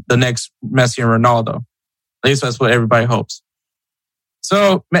be the next Messi and Ronaldo. At least that's what everybody hopes.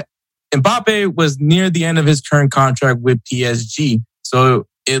 So Mbappe was near the end of his current contract with PSG. So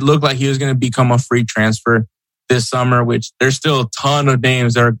it looked like he was going to become a free transfer this summer, which there's still a ton of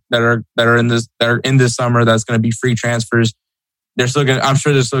names that are in this summer that's going to be free transfers. I'm sure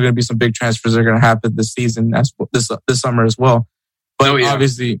there's still going to be some big transfers that are going to happen this season, this summer as well. But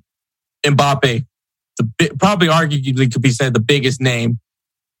obviously, Mbappe, probably arguably could be said the biggest name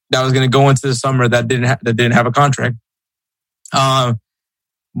that was going to go into the summer that didn't have a contract.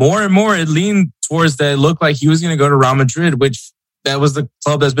 More and more, it leaned towards that. It looked like he was going to go to Real Madrid, which that was the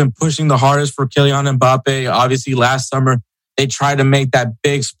club that's been pushing the hardest for Kylian Mbappe. Obviously, last summer, they tried to make that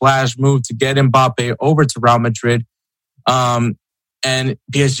big splash move to get Mbappe over to Real Madrid. And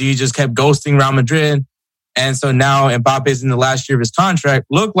PSG just kept ghosting Real Madrid. And so now Mbappe's in the last year of his contract.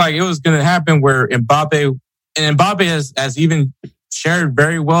 Looked like it was going to happen where Mbappe has even shared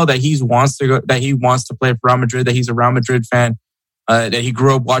very well that he wants to play for Real Madrid, that he's a Real Madrid fan, that he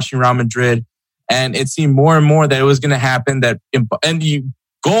grew up watching Real Madrid. And it seemed more and more that it was going to happen fuck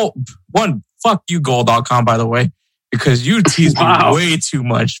you, goal.com, by the way, because you teased me way too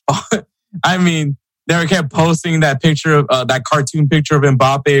much. I mean, they kept posting that picture of that cartoon picture of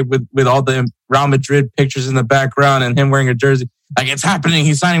Mbappe with all the Real Madrid pictures in the background and him wearing a jersey. Like, it's happening.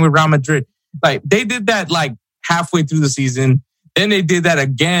 He's signing with Real Madrid. Like, they did that like halfway through the season. Then they did that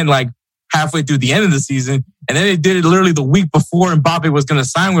again like halfway through the end of the season. And then they did it literally the week before Mbappe was going to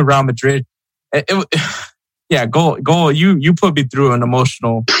sign with Real Madrid. Goal. You put me through an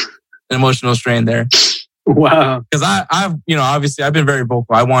emotional strain there. Wow. Because I've obviously I've been very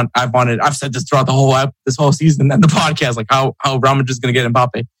vocal. I've said this throughout this whole season and the podcast, like how Real Madrid's going to get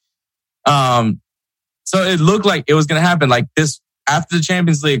Mbappe. So it looked like it was going to happen like this after the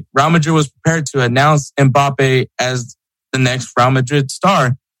Champions League. Real Madrid was prepared to announce Mbappe as the next Real Madrid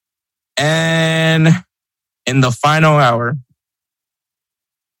star. And in the final hour,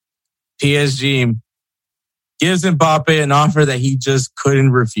 PSG gives Mbappe an offer that he just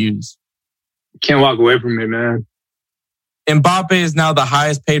couldn't refuse. Can't walk away from it, man. Mbappe is now the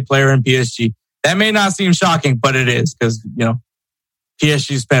highest paid player in PSG. That may not seem shocking, but it is because,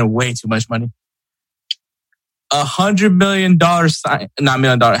 PSG spent way too much money. $100 million,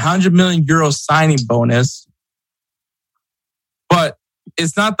 €100 million signing bonus. But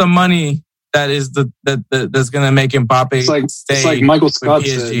it's not the money that is that's going to make Mbappe stay. It's like Michael Scott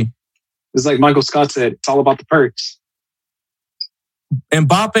PSG. said. It's like Michael Scott said. It's all about the perks.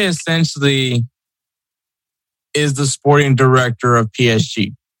 Mbappe essentially is the sporting director of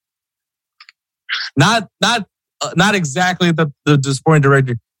PSG. Not exactly the sporting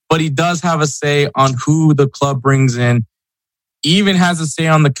director, but he does have a say on who the club brings in. He even has a say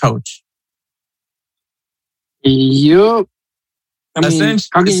on the coach. Yup.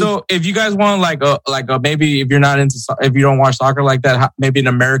 So if you guys want maybe if you don't watch soccer like that, maybe an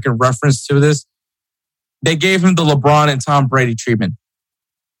American reference to this, they gave him the LeBron and Tom Brady treatment.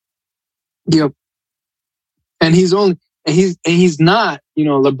 Yep. And he's not,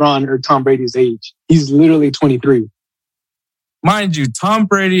 LeBron or Tom Brady's age. He's literally 23. mind you, Tom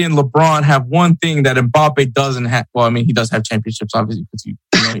Brady and LeBron have one thing that Mbappe doesn't have. Well, I mean, he does have championships, obviously,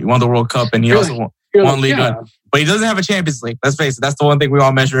 because he won the World Cup and he also won League One. But he doesn't have a Champions League. Let's face it. That's the one thing we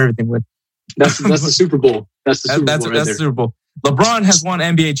all measure everything with. That's the Super Bowl. That's the Super Bowl. LeBron has won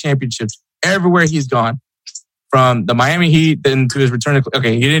NBA championships everywhere he's gone. From the Miami Heat, then to his return to...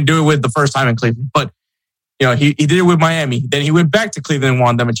 Okay, he didn't do it with the first time in Cleveland, but he did it with Miami. Then he went back to Cleveland and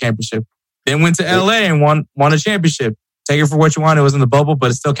won them a championship. Then went to LA and won a championship. Take it for what you want. It was in the bubble,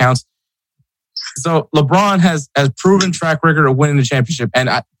 but it still counts. So LeBron has proven track record of winning the championship. And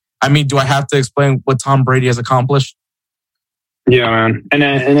I mean, do I have to explain what Tom Brady has accomplished? Yeah, man. And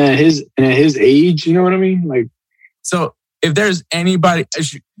at his age, you know what I mean? Like, so if there's anybody,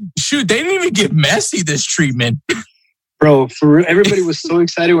 shoot, they didn't even give Messi this treatment. Bro, for real, everybody was so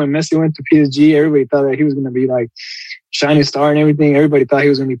excited when Messi went to PSG. Everybody thought that he was going to be like shining star and everything. Everybody thought he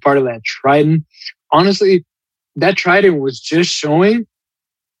was going to be part of that trident. Honestly, that trident was just showing.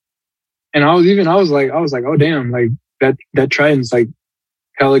 And I was like, oh damn, like that trident's like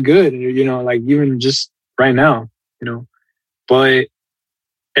hella good, like even just right now, But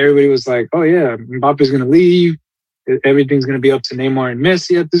everybody was like, oh yeah, Mbappe's going to leave. Everything's going to be up to Neymar and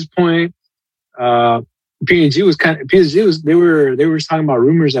Messi at this point. PSG was they were talking about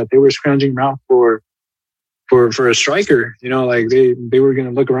rumors that they were scrounging around for a striker, like they were going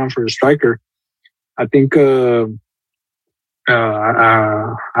to look around for a striker. I think I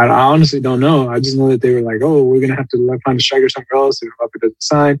honestly don't know. I just know that they were like, oh, we're going to have to find a striker somewhere else if Mbappe doesn't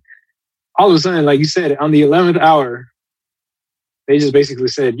sign. All of a sudden, like you said, on the 11th hour, they just basically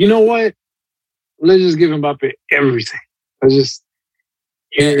said, you know what? Let's just give Mbappe everything. Let's just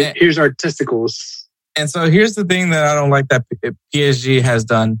here's our testicles. And so here's the thing that I don't like that PSG has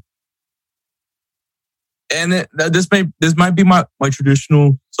done. And this might be my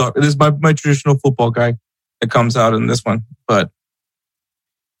traditional soccer. This might be my traditional football guy that comes out in this one, but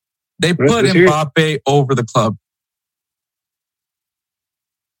they put Mbappe over the club.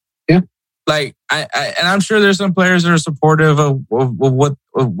 Yeah, like and I'm sure there's some players that are supportive of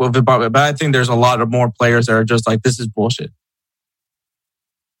Mbappe, but I think there's a lot of more players that are just like, this is bullshit.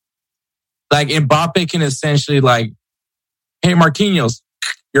 Like Mbappe can essentially like, hey Marquinhos,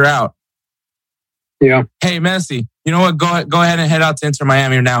 you're out. Yeah. Hey Messi, you know what? Go ahead and head out to Inter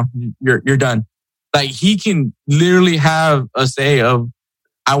Miami now. You're done. Like he can literally have a say of,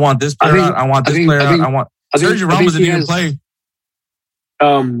 I want this player out. I want this player out. I want. Sergio Ramos didn't even play.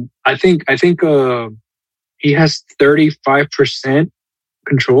 I think he has 35%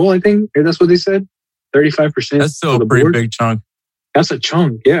 control. I think that's what they said. 35%. That's still a pretty big chunk. That's a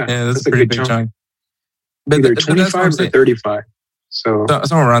chunk, yeah. Yeah, that's a pretty big chunk. But either 25 or 35. So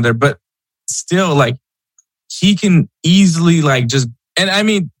somewhere around there. But still, like, he can easily, like, just... And, I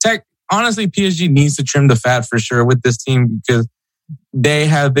mean, honestly, PSG needs to trim the fat for sure with this team because they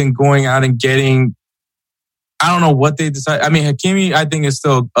have been going out and getting... I don't know what they decided. I mean, Hakimi, I think, is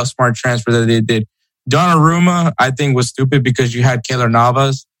still a smart transfer that they did. Donnarumma, I think, was stupid because you had Keylor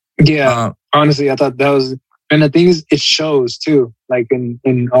Navas. Yeah, honestly, I thought that was... And the thing is, it shows too. Like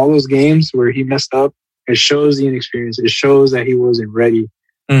in all those games where he messed up, it shows the inexperience. It shows that he wasn't ready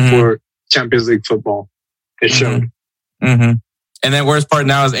for Champions League football. It showed. Mm-hmm. And then worst part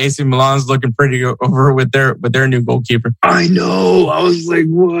now is AC Milan's looking pretty over with their new goalkeeper. I know. I was like,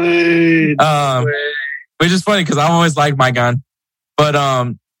 what? Which is funny because I've always liked my gun, but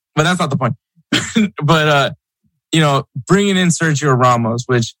that's not the point. But bringing in Sergio Ramos,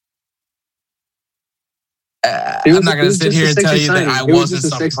 which. I'm not going to sit here and tell you that I wasn't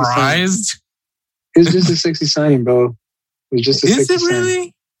surprised. It was just a sexy signing, bro. It was just a sexy signing. Is it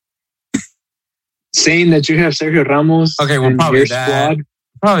really? Saying that you have Sergio Ramos in your squad.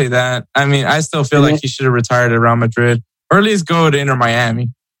 Probably that. I mean, I still feel like he should have retired at Real Madrid. Or at least go to Inter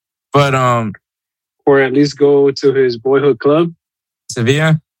Miami. But or at least go to his boyhood club.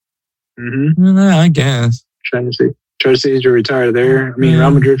 Sevilla? Mm-hmm. I guess. Trying to see to retire there. I mean, Real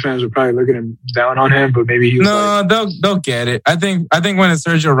Madrid fans would probably look at him down on him, but maybe he was they'll get it. I think when it's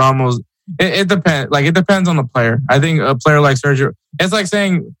Sergio Ramos, it depends. Like it depends on the player. I think a player like Sergio, it's like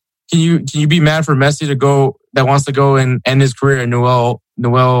saying, can you be mad for Messi that wants to go and end his career at Newell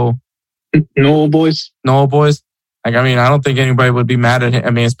Boys? Like, I mean, I don't think anybody would be mad at him. I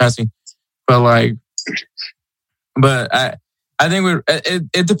mean, it's Messi, but I think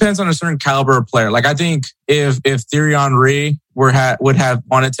it depends on a certain caliber of player. Like I think if Thierry Henry would have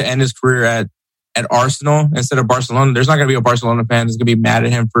wanted to end his career at Arsenal instead of Barcelona, there's not going to be a Barcelona fan that's going to be mad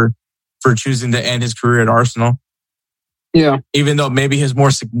at him for choosing to end his career at Arsenal. Yeah, even though maybe his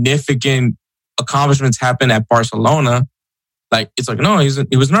more significant accomplishments happened at Barcelona, like it's like no,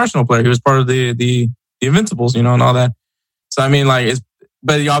 he was an Arsenal player. He was part of the Invincibles, and all that. So I mean, like,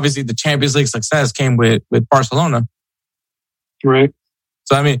 but obviously the Champions League success came with Barcelona, right?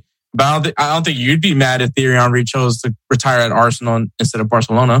 So I mean, but I don't think you'd be mad if Thierry Henry chose to retire at Arsenal instead of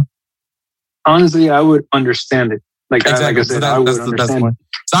Barcelona. Honestly, I would understand it. Like, exactly. Like I said, I would understand it.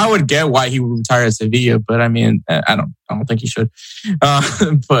 So I would get why he would retire at Sevilla, but I mean, I don't think he should.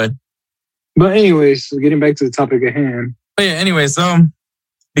 But anyways, so getting back to the topic at hand. But yeah, anyway, so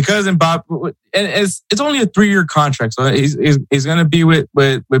because Mbappe, and it's only a 3-year contract, so he's going to be with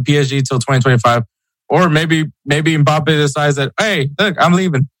PSG till 2025, or maybe Mbappe decides that, hey, look, I'm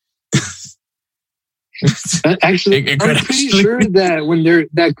leaving. Actually, I'm pretty sure that when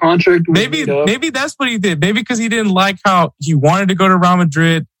that contract was maybe that's what he did. Maybe because he didn't like how he wanted to go to Real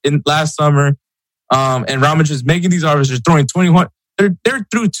Madrid in last summer, and Real Madrid's making these offers, they're throwing 21. They're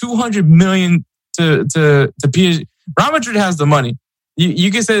through 200 million to PSG. Real Madrid has the money.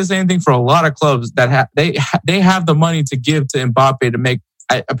 You can say the same thing for a lot of clubs that they have the money to give to Mbappe to make.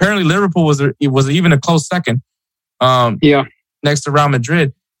 Apparently, Liverpool was even a close second. Next to Real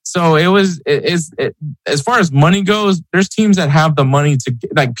Madrid. So as far as money goes, there's teams that have the money to,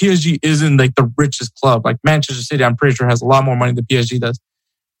 like, PSG isn't like the richest club. Like Manchester City, I'm pretty sure has a lot more money than PSG does.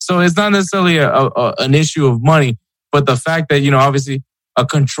 So it's not necessarily an issue of money, but the fact that, obviously a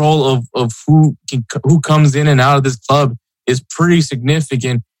control of who comes in and out of this club is pretty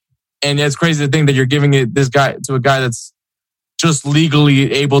significant. And it's crazy to think that you're giving this guy to a guy that's just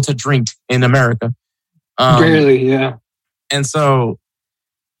legally able to drink in America. Barely, yeah. And so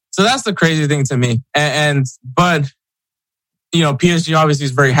that's the crazy thing to me. But PSG obviously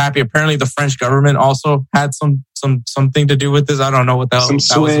is very happy. Apparently the French government also had something to do with this. I don't know what the hell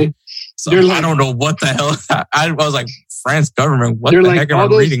that was. I don't know what the hell. I was like, France government, what the heck am I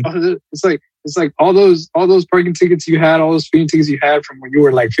reading? It's like all those parking tickets you had, all those speeding tickets you had from when you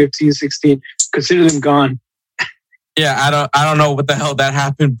were like 15, 16, consider them gone. Yeah, I don't know what the hell that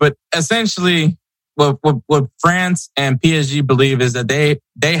happened, but essentially what France and PSG believe is that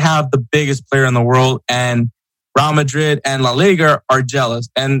they have the biggest player in the world, and Real Madrid and La Liga are jealous.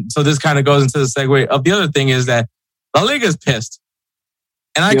 And so this kind of goes into the segue of the other thing is that La Liga is pissed.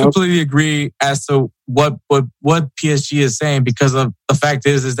 And I completely agree as to what PSG is saying, because of the fact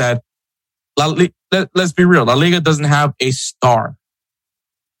is that let's be real, La Liga doesn't have a star.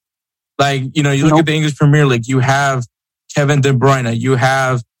 Like, you look at the English Premier League, you have Kevin De Bruyne, you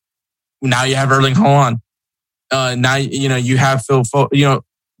have Erling Haaland. Now, you have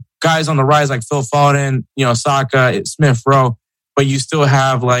guys on the rise like Phil Foden, Saka, Smith Rowe, but you still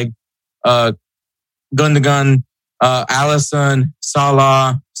have like Gundogan, Alisson,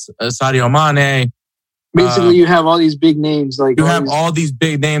 Salah, Sadio Mane. Basically, you have all these big names. Like you have all these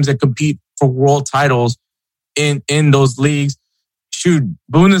big names that compete for world titles in those leagues. Shoot,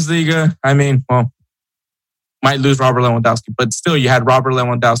 Bundesliga, I mean, well, might lose Robert Lewandowski, but still you had Robert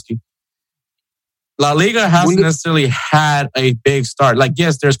Lewandowski. La Liga hasn't necessarily had a big start. Like,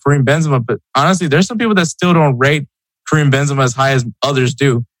 yes, there's Karim Benzema, but honestly, there's some people that still don't rate Karim Benzema as high as others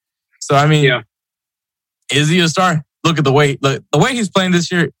do. So, I mean, is he a star? Look at the way he's playing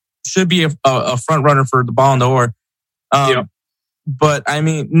this year. Should be a front runner for the Ballon d'Or. But I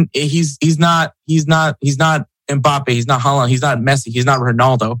mean, he's not Mbappe. He's not Haaland. He's not Messi. He's not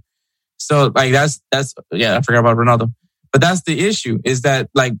Ronaldo. So like that's I forgot about Ronaldo. But that's the issue, is that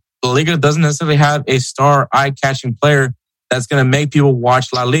like La Liga doesn't necessarily have a star eye-catching player that's going to make people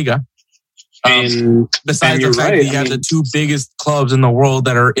watch La Liga. Besides the fact that you have the two biggest clubs in the world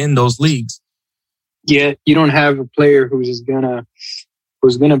that are in those leagues. Yeah, you don't have a player who's gonna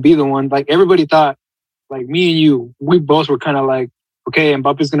be the one. Like everybody thought, like me and you, we both were kind of like, okay,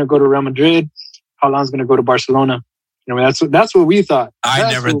 Mbappe's gonna go to Real Madrid, Haaland's gonna go to Barcelona. That's what we thought.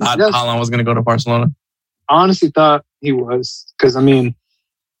 I never thought Haaland was gonna go to Barcelona. I honestly thought he was, because I mean,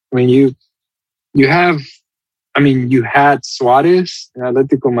 you had Suarez in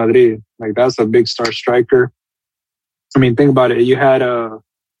Atletico Madrid. Like that's a big star striker. I mean, think about it. You had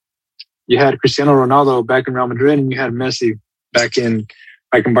Cristiano Ronaldo back in Real Madrid, and you had Messi back in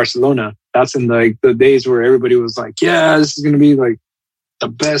Barcelona. That's in the days where everybody was like, yeah, this is going to be like the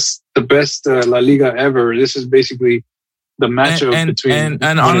best La Liga ever. This is basically the matchup between.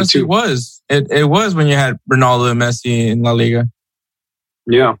 And honestly, it was when you had Ronaldo and Messi in La Liga.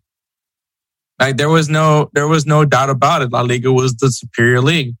 Yeah. Like there was no doubt about it. La Liga was the superior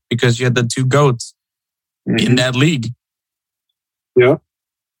league because you had the two GOATs in that league. Yeah.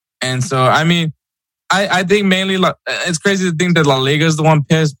 And so, I mean, I think mainly it's crazy to think that La Liga is the one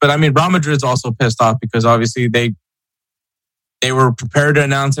pissed, but I mean, Real Madrid's also pissed off because obviously they were prepared to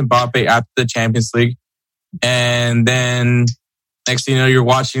announce Mbappe after the Champions League. And then next thing you know, you're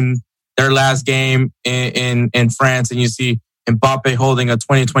watching their last game in France, and you see Mbappe holding a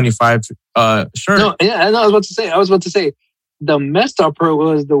 2025 shirt. No, yeah, I was about to say the messed up part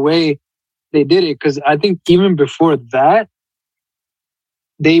was the way they did it, because I think even before that,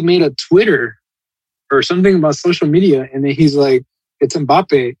 they made a Twitter or something about social media, and then he's like, it's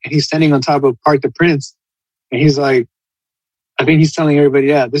Mbappe, and he's standing on top of Parc des Princes, and he's like, I think he's telling everybody,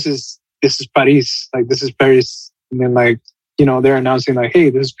 yeah, this is Paris, like this is Paris, and then like, you know, they're announcing like, hey,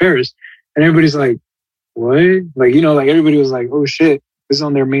 this is Paris, and everybody's like, what? Like, you know, like everybody was like, oh shit, this is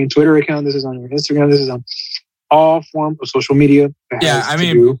on their main Twitter account, this is on their Instagram, this is on all form of social media. Yeah, I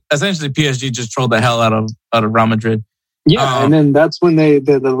mean, essentially PSG just trolled the hell out of Real Madrid. Yeah, and then that's when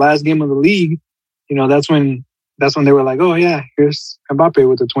the last game of the league, you know, that's when they were like, oh yeah, here's Mbappe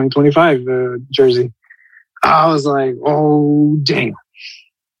with the 2025 jersey. I was like, oh damn.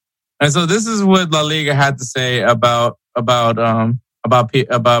 And so this is what La Liga had to say about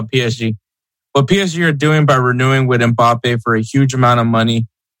PSG. What PSG are doing by renewing with Mbappe for a huge amount of money.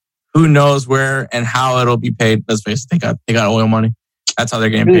 Who knows where and how it'll be paid? Let's face it, they got oil money. That's how they're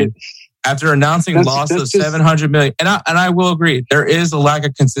getting paid. After announcing loss of 700 million, and I will agree, there is a lack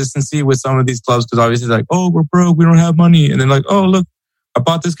of consistency with some of these clubs, because obviously they're like, oh, we're broke, we don't have money, and then like, oh look, I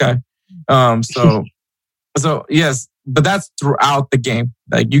bought this guy. So yes, but that's throughout the game.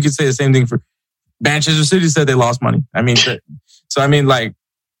 Like you could say the same thing for Manchester City. Said they lost money. I mean, like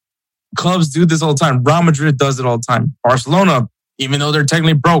clubs do this all the time. Real Madrid does it all the time. Barcelona, even though they're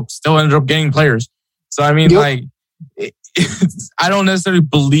technically broke, still ended up getting players. So I mean, like. I don't necessarily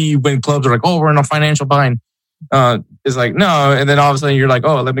believe when clubs are like, oh, we're in a financial bind. It's like, no. And then all of a sudden you're like,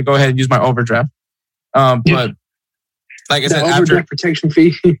 oh, let me go ahead and use my overdraft. But like I said, overdraft protection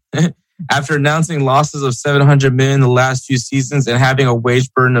fee. After announcing losses of 700 million in the last few seasons and having a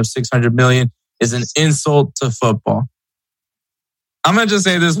wage burden of 600 million is an insult to football. I'm going to just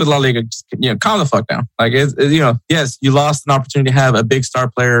say this with La Liga, just, calm the fuck down. Like, yes, you lost an opportunity to have a big star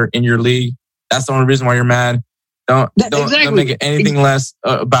player in your league. That's the only reason why you're mad. Don't make it anything less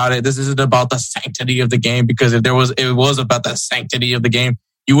about it. This isn't about the sanctity of the game, because if it was about the sanctity of the game,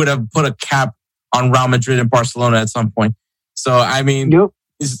 you would have put a cap on Real Madrid and Barcelona at some point. So, I mean, no,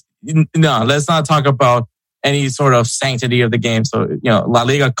 let's not talk about any sort of sanctity of the game. So, La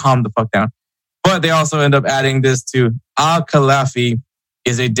Liga, calm the fuck down. But they also end up adding this to Al Khelafi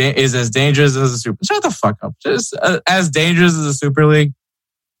is as dangerous as a Super. Shut the fuck up. Just as dangerous as a Super League.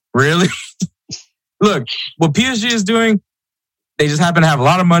 Really? Look, what PSG is doing, they just happen to have a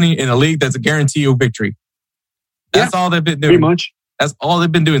lot of money in a league that's a guarantee of victory. That's all they've been doing. Pretty much. That's all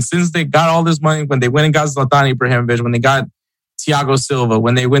they've been doing since they got all this money. When they went and got Zlatan Ibrahimovic, when they got Thiago Silva,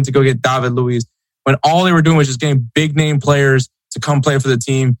 when they went to go get David Luiz, when all they were doing was just getting big name players to come play for the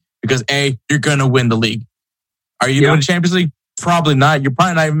team, because you're going to win the league. Are you doing the Champions League? Probably not. You're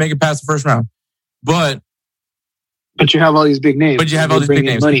probably not even making it past the first round. But you have all these big names. But you have all these big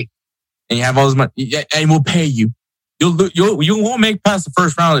names. Money. And you have all this money, and we'll pay you. You won't make past the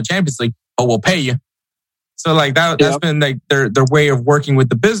first round of the Champions League, but we'll pay you. So like that's been like their way of working with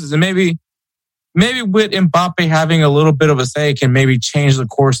the business, and maybe with Mbappe having a little bit of a say can maybe change the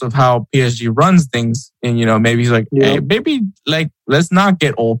course of how PSG runs things. And maybe he's like, hey, maybe like let's not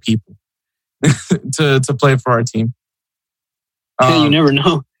get old people to play for our team. You never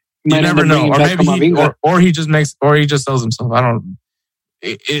know. You never know, or maybe he just sells himself. I don't.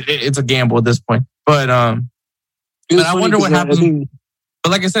 It's a gamble at this point, but I wonder what happens.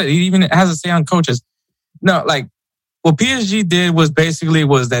 But like I said, he even has a say on coaches. No, like what PSG did was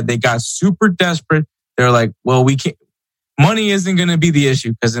that they got super desperate. They're like, well, we can't. Money isn't going to be the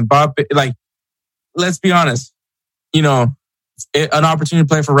issue, because Mbappe. Like, let's be honest. An opportunity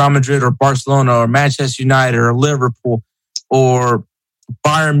to play for Real Madrid or Barcelona or Manchester United or Liverpool or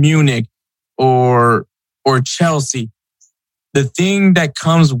Bayern Munich or Chelsea. The thing that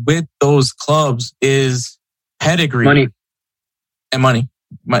comes with those clubs is pedigree. Money. And money.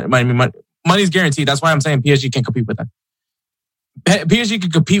 Money's guaranteed. That's why I'm saying PSG can't compete with them. PSG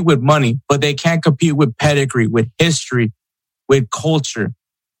can compete with money, but they can't compete with pedigree, with history, with culture.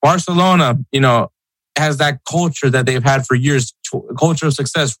 Barcelona, has that culture that they've had for years, culture of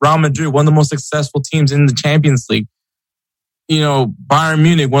success. Real Madrid, one of the most successful teams in the Champions League. Bayern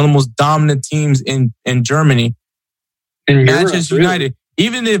Munich, one of the most dominant teams in Germany. Manchester United,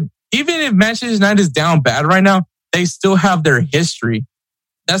 even if Manchester United is down bad right now, they still have their history.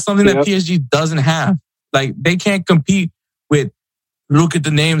 That's something that PSG doesn't have. Like, they can't compete with, look at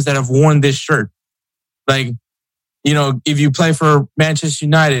the names that have worn this shirt. Like, if you play for Manchester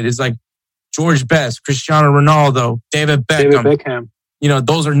United, it's like George Best, Cristiano Ronaldo, David Beckham.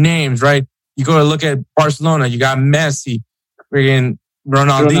 Those are names, right? You go to look at Barcelona, you got Messi, friggin'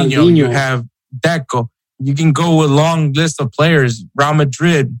 Ronaldinho. You have Deco. You can go with a long list of players. Real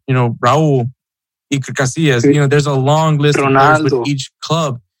Madrid, Raul, Iker Casillas. There's a long list of players with each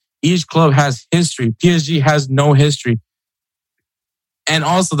club. Each club has history. PSG has no history. And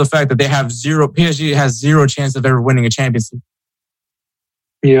also the fact that PSG has zero chance of ever winning a Champions League.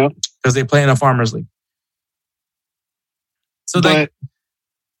 Yeah. Because they play in a Farmers League. I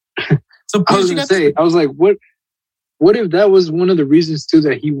was going to say, I was like, what if that was one of the reasons too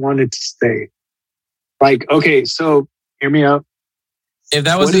that he wanted to stay? Like, okay, so hear me out. If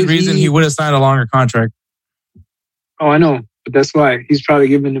that was his reason, he would have signed a longer contract. Oh, I know. But that's why he's probably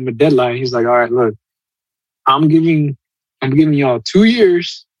giving him a deadline. He's like, all right, look, I'm giving y'all 2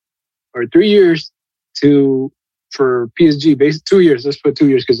 years or 3 years for PSG. Basically 2 years. Let's put 2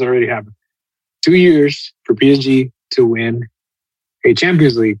 years because it already happened. 2 years for PSG to win a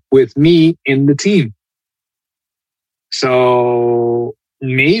Champions League with me in the team. So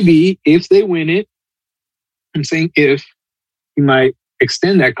maybe if they win it, I'm saying if, he might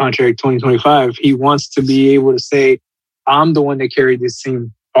extend that contract 2025. He wants to be able to say, I'm the one that carried this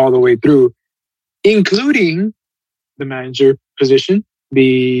team all the way through, including the manager position,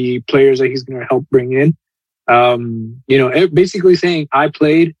 the players that he's going to help bring in. Basically saying I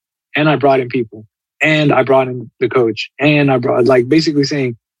played and I brought in people and I brought in the coach and I brought, like, basically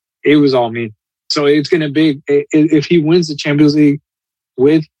saying it was all me. So it's going to be, if he wins the Champions League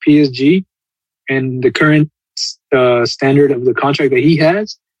with PSG and the current standard of the contract that he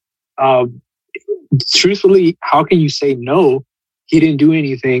has, truthfully, how can you say no, he didn't do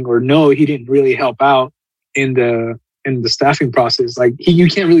anything, or no, he didn't really help out in the staffing process? Like, you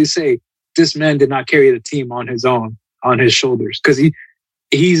can't really say this man did not carry the team on his own, on his shoulders, because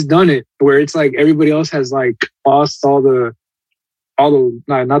he's done it where it's like everybody else has like lost all the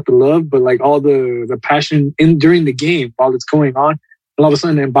not the love, but like all the passion during the game while it's going on. All of a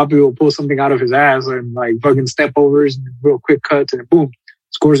sudden, Mbappe will pull something out of his ass and like fucking step overs and real quick cuts and boom,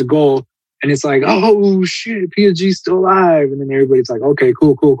 scores a goal. And it's like, oh shit, PSG's still alive. And then everybody's like, okay,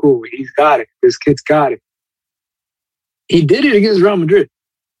 cool. He's got it. This kid's got it. He did it against Real Madrid.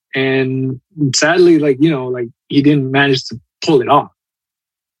 And sadly, he didn't manage to pull it off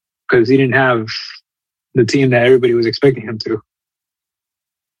because he didn't have the team that everybody was expecting him to.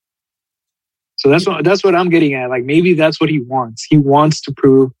 So that's what I'm getting at. Like, maybe that's what he wants. He wants to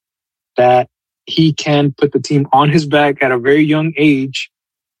prove that he can put the team on his back at a very young age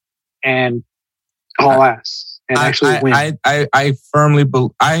and haul ass and actually win. I firmly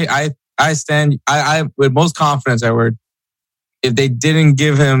believe. I stand. I with most confidence. If they didn't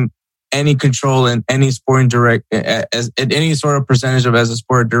give him any control in any sporting as any sort of percentage of as a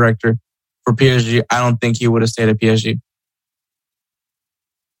sport director for PSG, I don't think he would have stayed at PSG.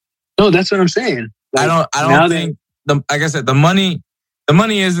 No, that's what I'm saying. Like, I don't think like I said, the money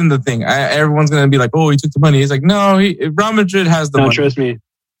isn't the thing. Everyone's gonna be like, oh, he took the money. He's like, no, Real Madrid has the money. No, trust me,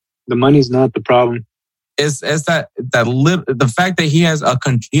 the money's not the problem. It's the fact that he has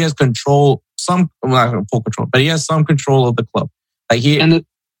control, not full control, but he has some control of the club. Like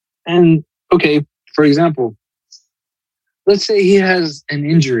and okay, for example, let's say he has an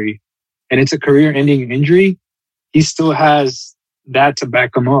injury and it's a career-ending injury. He still has that to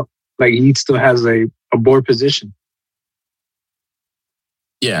back him up. Like, he still has a board position.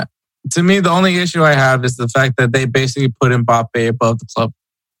 Yeah. To me, the only issue I have is the fact that they basically put Mbappe above the club.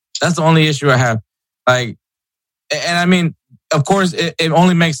 That's the only issue I have. Like, and I mean, of course, it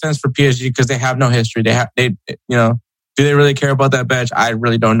only makes sense for PSG because they have no history. Do they really care about that badge? I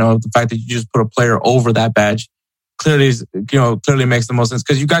really don't know. The fact that you just put a player over that badge clearly makes the most sense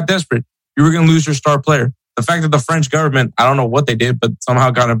because you got desperate. You were going to lose your star player. The fact that the French government, I don't know what they did, but somehow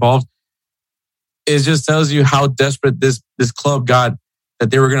got involved, it just tells you how desperate this club got that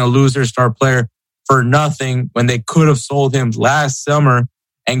they were going to lose their star player for nothing when they could have sold him last summer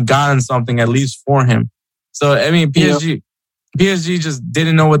and gotten something at least for him. So, I mean, PSG just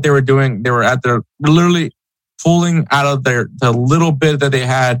didn't know what they were doing. They were literally pulling out of the little bit that they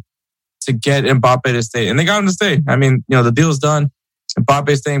had to get Mbappe to stay. And they got him to stay. I mean, the deal's done.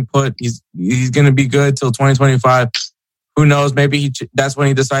 Mbappe's staying put. He's going to be good till 2025. Who knows? Maybe that's when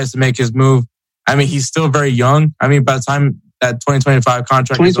he decides to make his move. I mean, he's still very young. I mean, by the time that 2025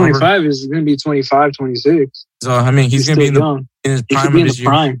 contract is over, 2025 is going to be 25, 26. So, I mean, he's going to be in his prime of his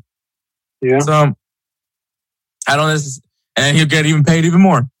year. Yeah. So, I don't know. And he'll get even paid even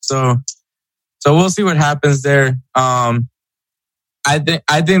more. So we'll see what happens there. I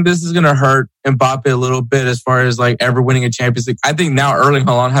think this is going to hurt Mbappe a little bit as far as like ever winning a Champions League. I think now Erling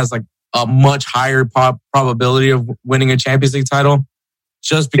Haaland has like a much higher probability of winning a Champions League title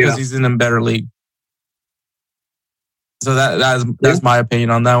just because he's in a better league. So that's my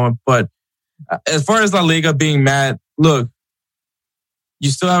opinion on that one. But as far as La Liga being mad, look, you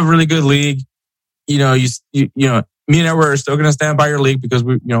still have a really good league. You know, you know, me and Edward are still going to stand by your league because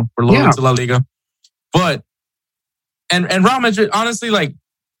we're loyal to La Liga. But and Real Madrid, honestly, like,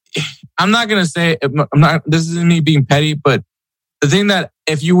 I'm not going to say this isn't me being petty, but the thing that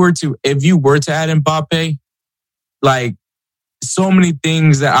if you were to add Mbappe, like, so many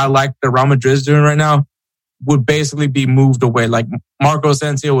things that I like that Real Madrid is doing right now would basically be moved away. Like Marco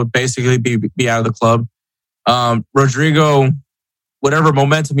Asensio would basically be out of the club. Rodrigo, whatever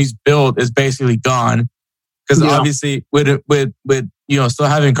momentum he's built is basically gone. Because obviously with still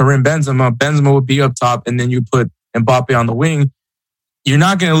having Karim Benzema would be up top, and then you put Mbappe on the wing. You're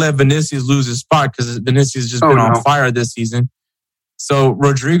not going to let Vinicius lose his spot because Vinicius has just been on fire this season. So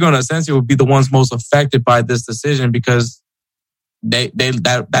Rodrigo and Asensio would be the ones most affected by this decision because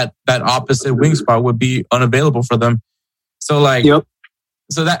that opposite wing spot would be unavailable for them. So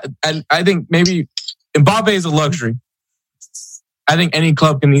so that I think maybe Mbappe is a luxury. I think any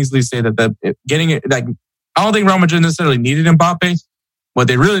club can easily say that getting it, like, I don't think Real Madrid necessarily needed Mbappe. What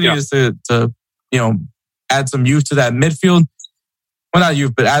they really need is to add some youth to that midfield. Well, not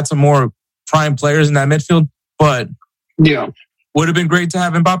youth, but add some more prime players in that midfield. But would have been great to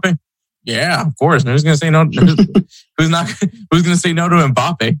have Mbappe. Yeah, of course. Who's going to say no? Who's going to say no to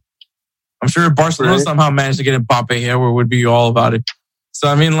Mbappe? I'm sure if Barcelona somehow managed to get Mbappe here, we would be all about it. So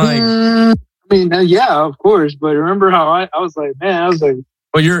I mean, like, yeah, of course. But remember how I was like, well,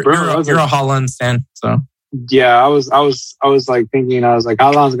 you're a Haaland stan, so yeah, I was like thinking,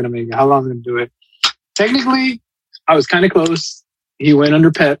 Haaland's going to make it. Haaland's going to do it. Technically, I was kind of close. He went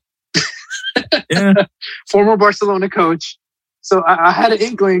under Pep, former Barcelona coach. So I had an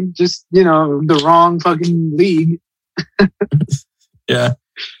inkling, just, the wrong fucking league. Yeah.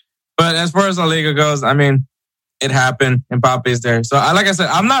 But as far as La Liga goes, I mean, it happened. Mbappe's there. So like I said,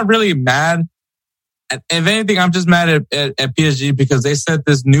 I'm not really mad. If anything, I'm just mad at PSG because they set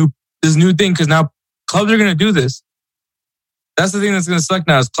this new thing because now clubs are going to do this. That's the thing that's going to suck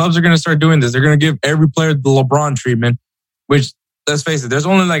now is clubs are going to start doing this. They're going to give every player the LeBron treatment, which, let's face it, there's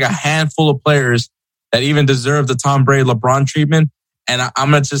only like a handful of players that even deserve the Tom Brady LeBron treatment. And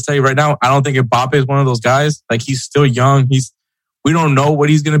I'm going to just tell you right now, I don't think Mbappe is one of those guys. Like, he's still young. We don't know what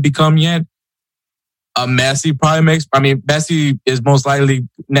he's going to become yet. Messi probably Messi is most likely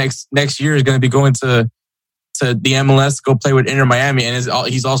next year is going to be going to the MLS to go play with Inter Miami. And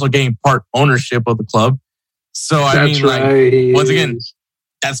he's also getting part ownership of the club. So, once again,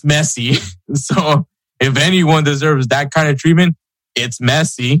 that's Messi. So if anyone deserves that kind of treatment, it's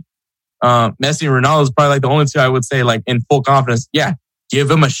Messi. Messi and Ronaldo is probably like the only two I would say like in full confidence. Yeah, give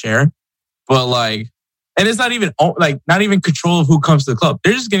him a share, but like, and it's not even control of who comes to the club.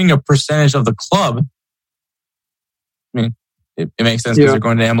 They're just getting a percentage of the club. I mean, it makes sense because they're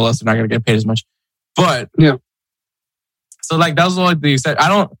going to MLS. They're not going to get paid as much. But so like that was all the extent. I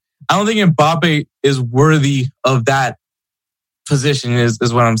don't think Mbappe is worthy of that position.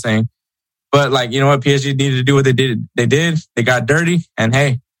 Is what I'm saying. But like, you know what, PSG needed to do what they did. They got dirty, and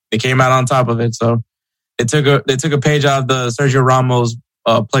hey, they came out on top of it. So they took a page out of the Sergio Ramos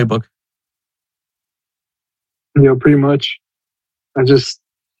playbook. Yeah, pretty much. I just,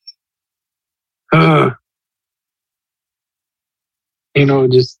 I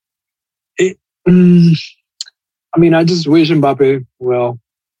just wish Mbappe well,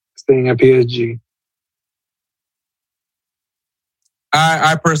 staying at PSG.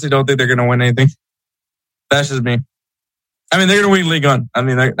 I personally don't think they're going to win anything. That's just me. I mean, they're going to win Ligue 1. I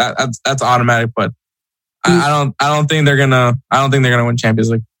mean, that's automatic, but I don't think they're going to win Champions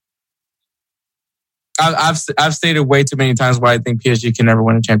League. I've stated way too many times why I think PSG can never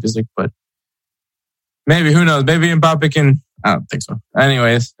win a Champions League, but maybe, who knows? Maybe Mbappe can. I don't think so.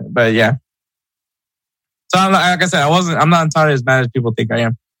 Anyways, but yeah. So like I said, I'm not entirely as mad as people think I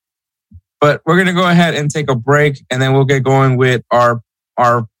am. But we're gonna go ahead and take a break, and then we'll get going with our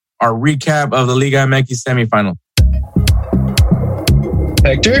recap of the Liga MX semifinal.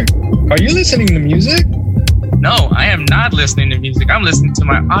 Hector, are you listening to music? No, I am not listening to music. I'm listening to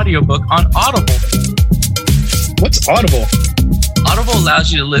my audiobook on Audible. What's Audible? Audible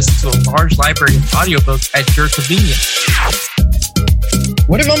allows you to listen to a large library of audiobooks at your convenience.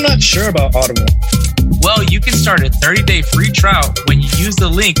 What if I'm not sure about Audible? Well, you can start a 30-day free trial when you use the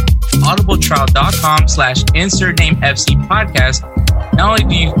link audibletrial.com/InsertNameFCPodcast. Not only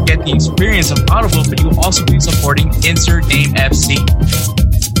do you get the experience of Audible, but you will also be supporting Insert Name FC.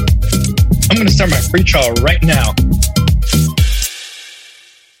 I'm going to start my free trial right now.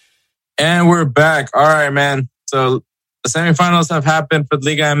 And we're back. All right, man. So the semifinals have happened for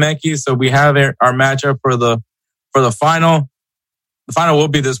Liga MX. So we have our matchup for the for the final. The final will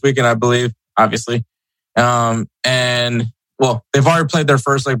be this weekend, I believe, obviously. And well, they've already played their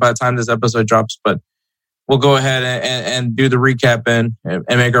first leg by the time this episode drops, but we'll go ahead and do the recap and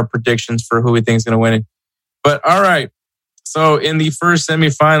make our predictions for who we think is going to win it. But all right. So in the first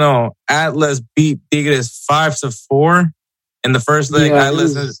semifinal, Atlas beat Tigres 5-4. In the first leg, Yeah,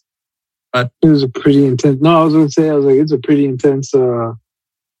 Atlas it was a pretty intense. No, I was going to say, it's a pretty intense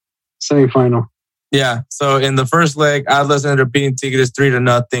semifinal. Yeah. So in the first leg, Atlas ended up beating Tigres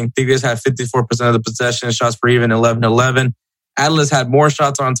 3-0. Tigres had 54% of the possession, shots per even 11-11. Atlas had more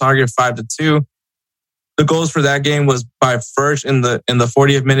shots on target, 5-2. The goals for that game was by Furch in the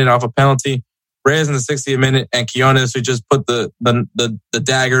 40th minute off a penalty, Reyes in the 60th minute, and Quiones, who just put the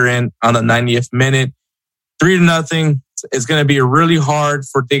dagger in on the 90th minute. 3-0. It's going to be really hard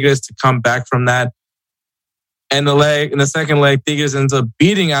for Tigres to come back from that. And in the second leg, Tigres ends up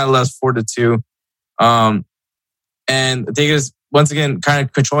beating Atlas 4-2. And Tigres, once again, kind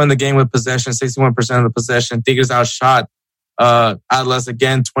of controlling the game with possession, 61% of the possession. Tigres outshot Atlas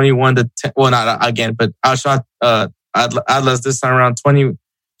again, 21-10. Well, not again, but outshot Atlas this time around 21-10,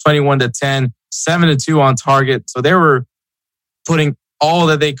 7-2 on target. So they were putting all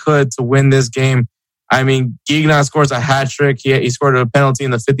that they could to win this game. I mean, Guignan scores a hat trick. He scored a penalty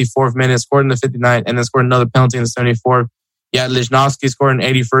in the 54th minute, scored in the 59th, and then scored another penalty in the 74th. Yeah, Lichnowsky scored in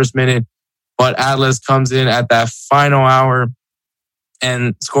the 81st minute. But Atlas comes in at that final hour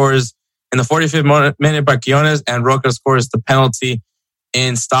and scores in the 45th minute by Quiones, and Roca scores the penalty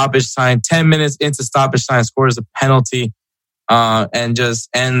in stoppage time. 10 minutes into stoppage time, scores a penalty and just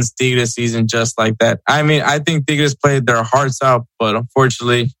ends Tigres' season just like that. I mean, I think Tigres played their hearts out, but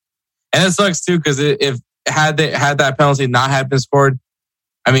unfortunately, and it sucks too, because if had that penalty not have been scored,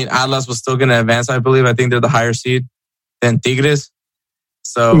 I mean, Atlas was still going to advance, I believe. I think they're the higher seed than Tigres.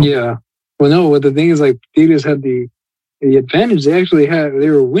 So yeah. Well, no, what the thing is, like, Tigres had the advantage. They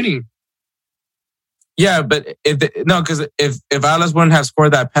were winning. Yeah, but because if Atlas wouldn't have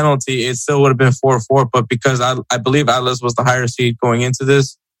scored that penalty, it still would have been 4-4. But because I believe Atlas was the higher seed going into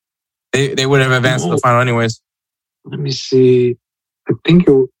this, they would have advanced to the final anyways. Let me see. I think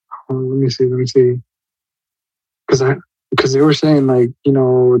it. Let me see. Because they were saying, like,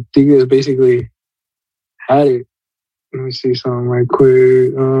 Tigres basically had it. Let me see something right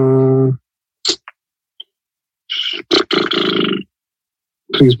quick.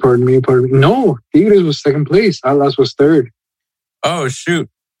 Please pardon me. No, Tigres was second place. Atlas was third. Oh shoot!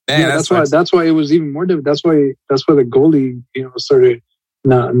 Man, yeah, that's why it was even more difficult. That's why the goalie, started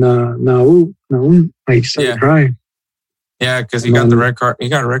like started crying. Yeah, because he got the red card. He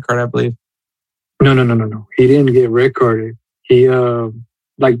got a red card, I believe. No. He didn't get red carded. He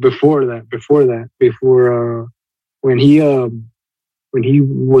before when he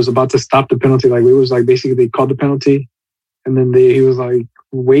was about to stop the penalty, like it was like basically they called the penalty, and then he was like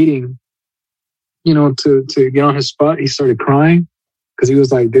waiting, to get on his spot. He started crying because he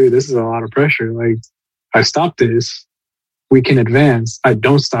was like, "Dude, this is a lot of pressure. Like, I stop this, we can advance. I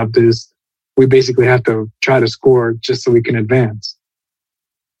don't stop this, we basically have to try to score just so we can advance."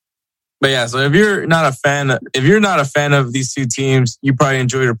 But yeah, so if you're not a fan of these two teams, you probably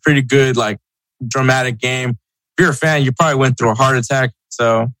enjoyed a pretty good, like, dramatic game. If you're a fan, you probably went through a heart attack.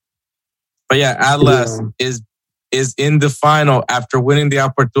 So, but yeah, Atlas is in the final after winning the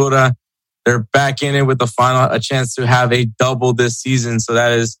Apertura. They're back in it with the final, a chance to have a double this season. So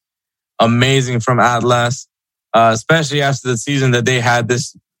that is amazing from Atlas, especially after the season that they had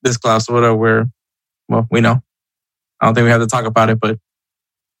this clausura where, well, we know. I don't think we have to talk about it, but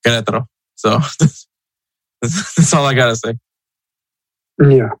Querétaro. So that's all I got to say.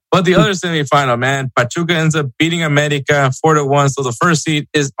 Yeah. But the other semifinal, man, Pachuca ends up beating America 4-1. So the first seed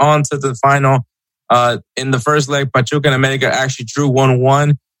is on to the final. In the first leg, Pachuca and America actually drew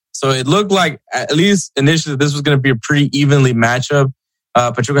 1-1. So it looked like, at least initially, this was going to be a pretty evenly matchup.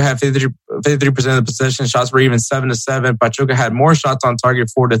 Pachuca had 53% of the possession. Shots were even 7-7. Pachuca had more shots on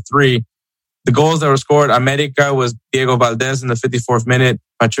target, 4-3. The goals that were scored, America was Diego Valdez in the 54th minute.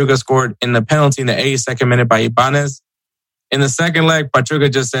 Pachuca scored in the penalty in the 82nd minute by Ibanez. In the second leg, Pachuca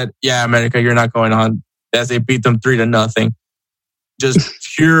just said, "Yeah, America, you're not going on," as they beat them 3-0.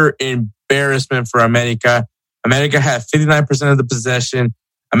 Just pure embarrassment for America. America had 59% of the possession.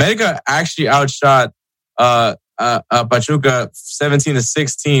 America actually outshot Pachuca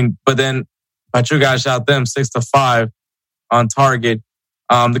 17-16, but then Pachuca outshot them 6-5 on target.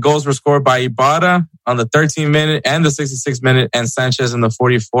 The goals were scored by Ibarra on the 13th minute and the 66th minute, and Sanchez in the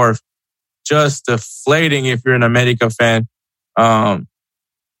 44th. Just deflating if you're an America fan. I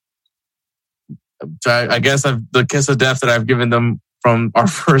guess the kiss of death that I've given them from our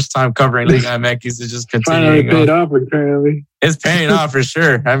first time covering Liga MX is just finally continuing paid on. off, apparently. It's paying off for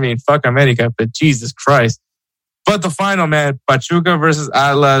sure. I mean, fuck America, but Jesus Christ. But the final, man, Pachuca versus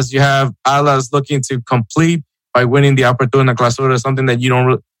Atlas. You have Atlas looking to complete by winning the Apertura Clausura, something that you don't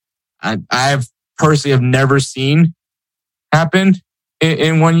really... I've personally have never seen happen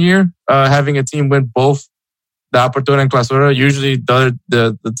in 1 year, having a team win both the Apertura and Clausura. Usually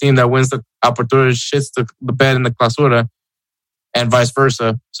the team that wins the Apertura shits the bed in the Clausura and vice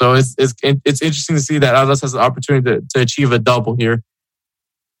versa. So it's interesting to see that Atlas has the opportunity to achieve a double here.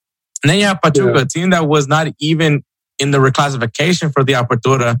 And then you have Pachuca, a team that was not even in the reclassification for the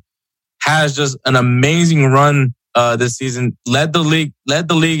Apertura, has just an amazing run this season. Led the league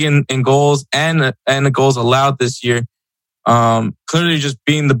in goals and the goals allowed this year. Clearly just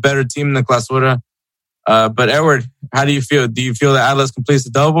being the better team in the Clausura. But Edward, how do you feel? Do you feel that Atlas completes the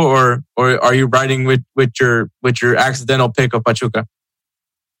double, or are you riding with your accidental pick of Pachuca?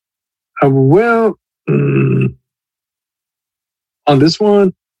 On this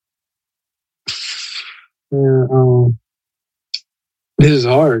one, this is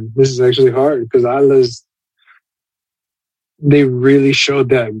hard. This is actually hard because Atlas, they really showed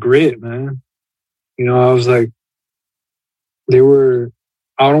that grit, man. You know, I was like,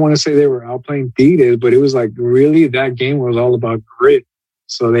 I don't want to say they were outplaying Tigres, but it was like really that game was all about grit.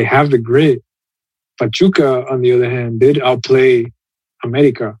 So they have the grit. Pachuca, on the other hand, did outplay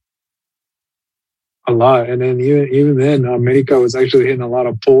America a lot. And then even then, America was actually hitting a lot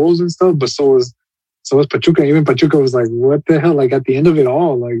of poles and stuff, but so was Pachuca. Even Pachuca was like, what the hell? Like at the end of it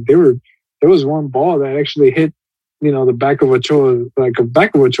all, like there was one ball that actually hit, you know, the back of Ochoa, like a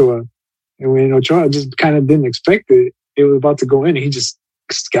back of Ochoa. And when Ochoa just kind of didn't expect it, it was about to go in. He just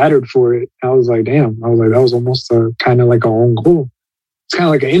scattered for it. I was like, damn. I was like, that was almost kind of like a own goal. It's kind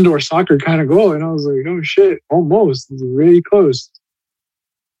of like an indoor soccer kind of goal. And I was like, oh shit, almost. It's really close.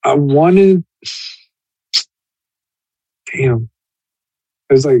 I wanted, damn.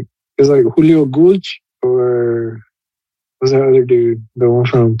 It's like Julio Gulch or what's that other dude? The one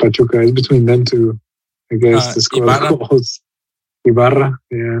from Pachuca. It's between them two, I guess, to score goals. Ibarra,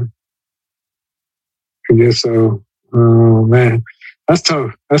 yeah. I guess so. Oh man, that's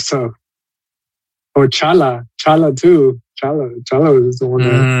tough. Or Chala too. Chala was the one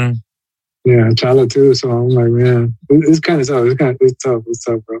that, yeah, Chala too. So I'm like, man, it's kind of tough. It's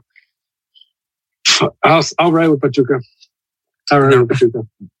tough, bro. I'll ride with Pachuca.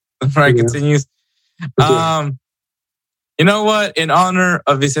 The fight continues. You know what? In honor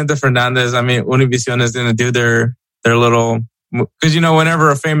of Vicente Fernandez, I mean, Univision is going to do their little, because you know,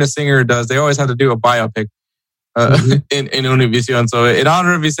 whenever a famous singer does, they always have to do a biopic. In Univision. So in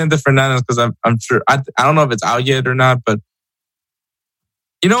honor of Vicente Fernandez, because I'm sure, I don't know if it's out yet or not, but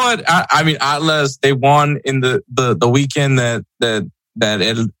you know what? I mean, Atlas, they won in the weekend that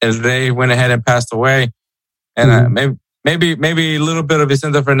El Rey went ahead and passed away. And maybe a little bit of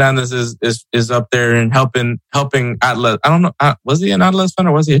Vicente Fernandez is up there and helping Atlas. I don't know. Was he an Atlas fan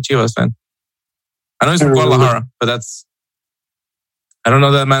or was he a Chivas fan? I know he's from Guadalajara, but I don't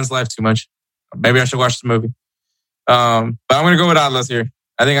know that man's life too much. Maybe I should watch the movie. But I'm going to go with Atlas here.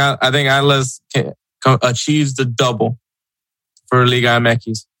 I think Atlas achieves the double for Liga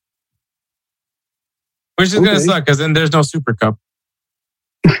MX. Which is going to suck because then there's no Super Cup.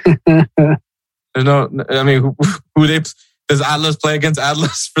 There's no, I mean, does Atlas play against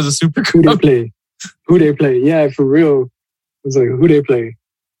Atlas for the Super Cup? Who they play? Yeah, for real. It's like, who they play?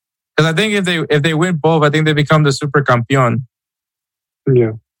 Because I think if they win both, I think they become the Super Campeón.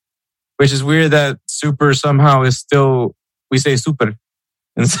 Yeah. Which is weird that super somehow is still, we say super.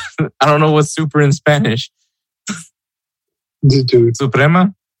 And I don't know what's super in Spanish. Dude.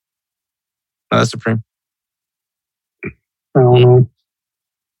 Suprema? No, that's Supreme. I don't know.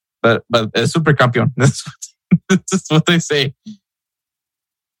 But super campeón. That's what they say.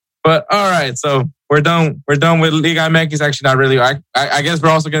 But all right, so we're done with Liga MX. Actually, not really. I guess we're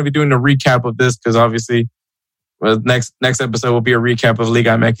also going to be doing a recap of this because obviously, next episode will be a recap of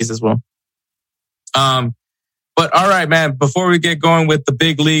Liga MX as well. But all right, man, before we get going with the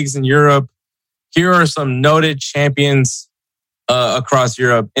big leagues in Europe, here are some noted champions across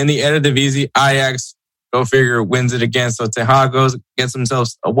Europe. In the Eredivisie, Ajax, go figure, wins it again. So Teja gets himself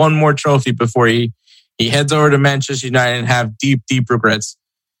one more trophy before he heads over to Manchester United and have deep regrets.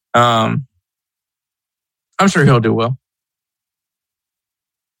 I'm sure he'll do well.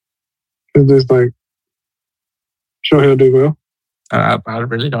 It's just like, sure he'll do well. I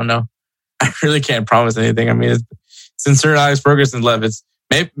really don't know. I really can't promise anything. I mean, since Sir Alex Ferguson left,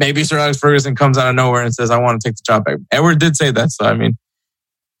 maybe Sir Alex Ferguson comes out of nowhere and says, I want to take the job back. Edward did say that, so I mean.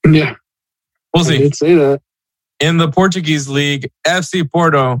 Yeah. We'll see. I did say that. In the Portuguese league, FC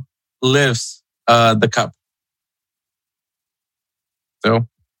Porto lifts the cup. So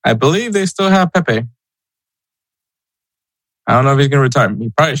I believe they still have Pepe. I don't know if he's going to retire. He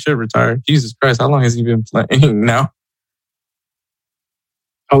probably should retire. Jesus Christ, how long has he been playing now?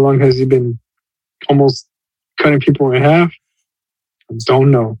 How long has he been almost cutting people in half? I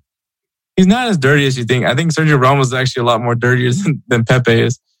don't know. He's not as dirty as you think. I think Sergio Ramos is actually a lot more dirtier than Pepe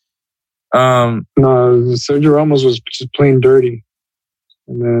is. No, Sergio Ramos was just plain dirty.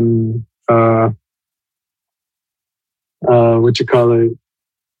 And then, what you call it?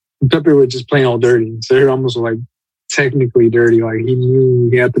 Pepe was just plain all dirty. Sergio Ramos was like technically dirty. Like he knew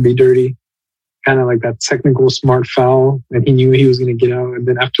he had to be dirty. Kind of like that technical smart foul. And he knew he was going to get out. And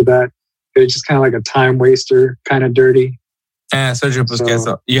then after that, it was just kind of like a time waster, kind of dirty. Sergio Busquets.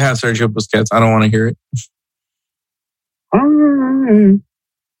 So, you have Sergio Busquets. I don't want to hear it.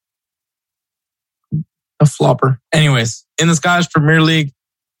 A flopper. Anyways, in the Scottish Premier League,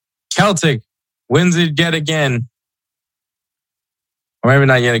 Celtic wins it yet again. Or maybe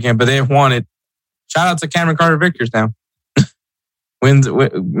not yet again, but they've won it. Shout out to Cameron Carter-Vickers now.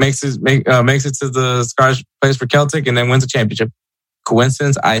 Makes it to the Scottish place for Celtic and then wins the championship.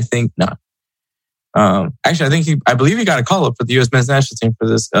 Coincidence? I think not. Actually, I believe he got a call up for the U.S. men's national team for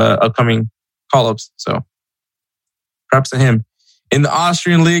this upcoming call ups. So, props to him. In the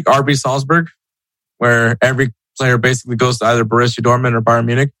Austrian league, RB Salzburg, where every player basically goes to either Borussia Dortmund or Bayern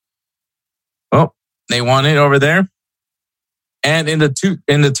Munich. Well, they won it over there. And in the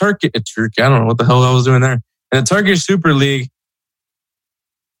Turkey, I don't know what the hell I was doing there. In the Turkish Super League,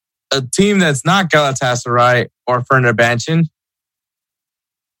 a team that's not Galatasaray or Fenerbahçe,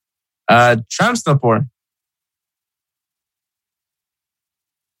 Trabzonspor.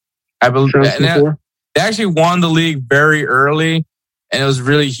 I believe they actually won the league very early, and it was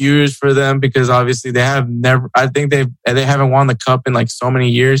really huge for them because obviously they haven't won the cup in like so many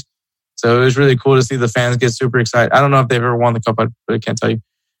years. So it was really cool to see the fans get super excited. I don't know if they've ever won the cup. I really can't tell you.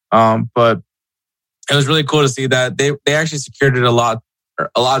 But it was really cool to see that they actually secured it a lot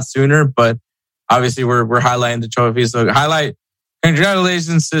sooner. But obviously we're highlighting the trophy. So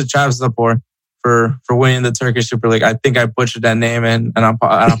congratulations to Trabzonspor for winning the Turkish Super League. I think I butchered that name and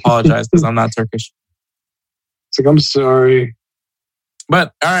I apologize because I'm not Turkish. It's like, I'm sorry.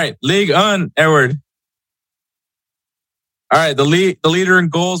 But all right, Ligue 1, Edward. All right, the leader in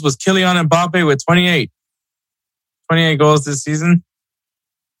goals was Kylian Mbappe with 28. 28 goals this season.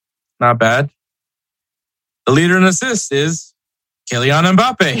 Not bad. The leader in assists is Kylian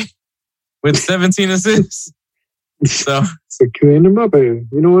Mbappe with 17 assists. So Kylian Mbappe.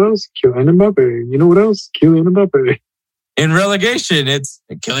 You know what else? Kylian Mbappe. You know what else? Kylian Mbappe. In relegation, it's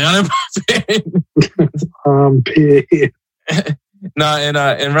Kylian Mbappe. No,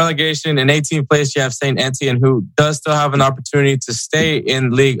 in relegation, in 18th place, you have Saint Etienne, who does still have an opportunity to stay in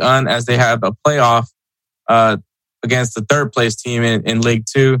Ligue 1 as they have a playoff against the third place team in Ligue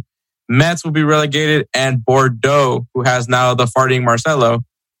 2. Metz will be relegated, and Bordeaux, who has now the farting Marcelo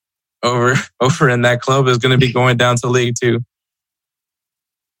over in that club, is going to be going down to Ligue 2.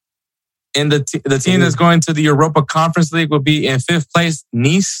 In the team that's going to the Europa Conference League will be in 5th place,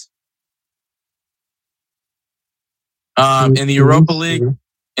 Nice. In the Europa League,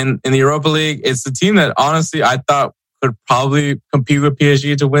 in the Europa League, it's the team that honestly I thought could probably compete with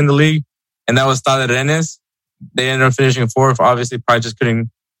PSG to win the league, and that was Stade Rennes. They ended up finishing 4th. Obviously, probably just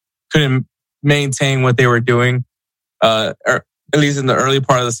couldn't maintain what they were doing, or at least in the early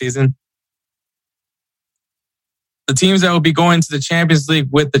part of the season. The teams that will be going to the Champions League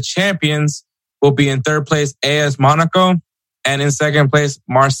with the champions will be in 3rd place, AS Monaco, and in 2nd place,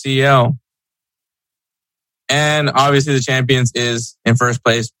 Marseille. And obviously the champions is in 1st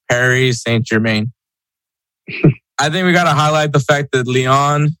place, Paris Saint-Germain. I think we got to highlight the fact that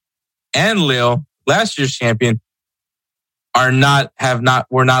Lyon and Lille, last year's champion, were not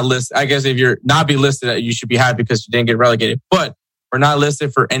listed. I guess if you're not be listed, you should be happy because you didn't get relegated. But we're not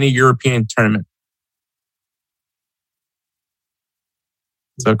listed for any European tournament.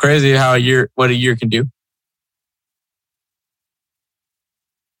 So crazy how what a year can do.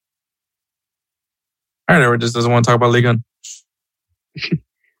 All right, Edward just doesn't want to talk about Ligue 1. I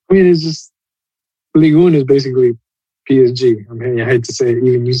mean, it's just Ligue 1 is basically PSG. I mean, I hate to say it,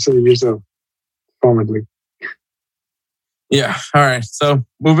 even you say it yourself. Formerly. Yeah. All right. So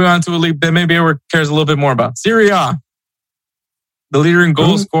moving on to a league that maybe Edward cares a little bit more about. Serie A. The leader in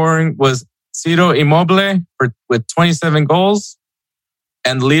goal scoring was Ciro Immobile with 27 goals.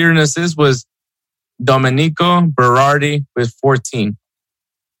 And the leader in assists was Domenico Berardi with 14.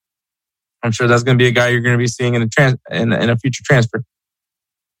 I'm sure that's going to be a guy you're going to be seeing in a future transfer.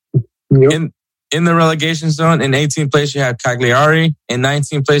 Yep. In the relegation zone, in 18th place, you have Cagliari. In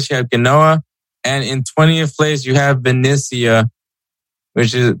 19th place, you have Genoa. And in 20th place, you have Venezia,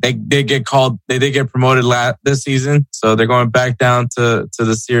 which is, they did get promoted this season. So they're going back down to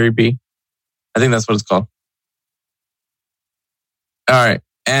the Serie B. I think that's what it's called. All right.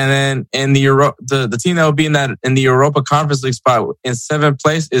 And then in the team that will be in the Europa Conference League spot in 7th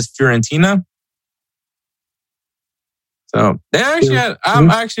place is Fiorentina. So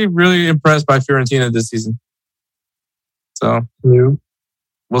I'm actually really impressed by Fiorentina this season. So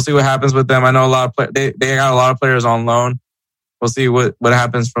we'll see what happens with them. I know they got a lot of players on loan. We'll see what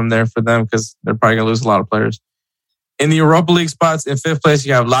happens from there for them because they're probably going to lose a lot of players. In the Europa League spots, in 5th place,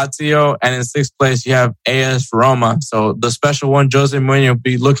 you have Lazio. And in 6th place, you have AS Roma. So the special one, Jose Mourinho, will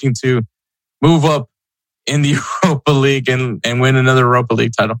be looking to move up in the Europa League and win another Europa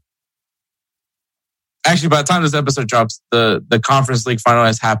League title. Actually, by the time this episode drops, the Conference League final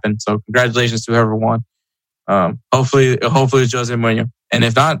has happened. So congratulations to whoever won. Hopefully it's Jose Mourinho. And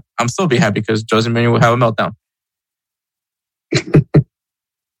if not, I'm still be happy because Jose Mourinho will have a meltdown.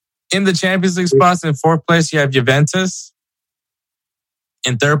 In the Champions League spots, in 4th place, you have Juventus.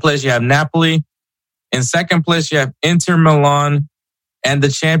 In 3rd place, you have Napoli. In 2nd place, you have Inter Milan. And the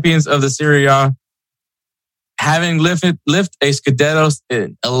champions of the Serie A, having lift a Scudetto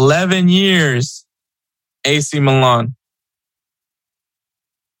in 11 years, AC Milan.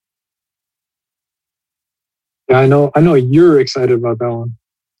 Yeah, I know you're excited about that one.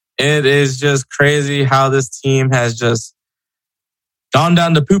 It is just crazy how this team has just gone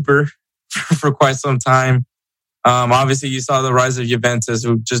down the pooper for quite some time. Obviously, you saw the rise of Juventus,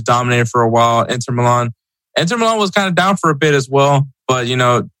 who just dominated for a while. Inter Milan was kind of down for a bit as well, but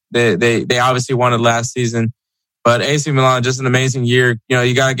they obviously won it last season. But AC Milan, just an amazing year.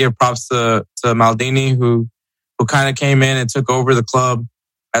 You got to give props to Maldini, who kind of came in and took over the club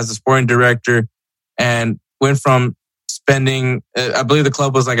as the sporting director and went from spending, I believe the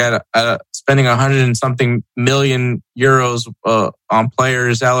club was like at spending 100 and something million euros on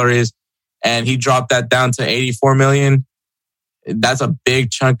player salaries, and he dropped that down to 84 million. That's a big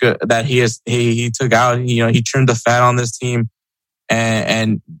chunk that he took out. He trimmed the fat on this team,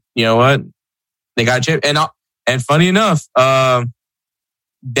 and you know what? They got chipped. And funny enough, Daniel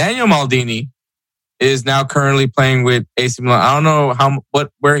Maldini is now currently playing with AC Milan. I don't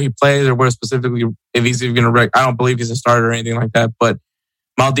know where he plays or where specifically, if he's even going to I don't believe he's a starter or anything like that. But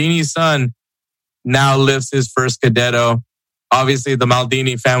Maldini's son now lifts his first Scudetto. Obviously, the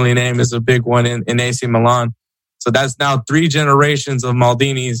Maldini family name is a big one in AC Milan. So that's now 3 generations of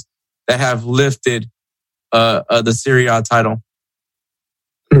Maldinis that have lifted the Serie A title.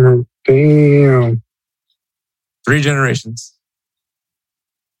 Damn. 3 generations.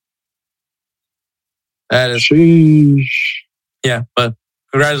 That is, sheesh. Yeah, but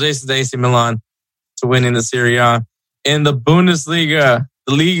congratulations to AC Milan to winning the Serie A. In the Bundesliga,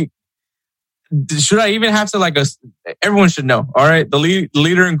 the league, should I even have to everyone should know, all right? The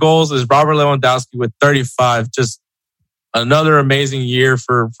leader in goals is Robert Lewandowski with 35. Just another amazing year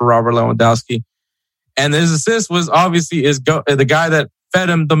for Robert Lewandowski. And his assist was obviously the guy that fed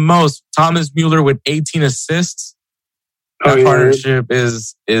him the most, Thomas Mueller with 18 assists. That partnership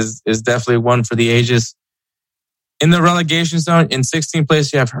is definitely one for the ages. In the relegation zone, in 16th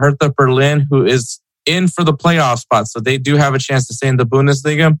place, you have Hertha Berlin, who is in for the playoff spot. So they do have a chance to stay in the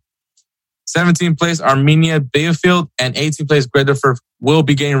Bundesliga. 17th place, Arminia Bielefeld, and 18th place, Greuther Fürth will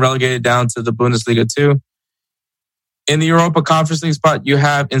be getting relegated down to the Bundesliga too. In the Europa Conference League spot, you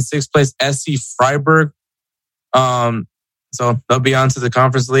have in 6th place, SC Freiburg. So they'll be on to the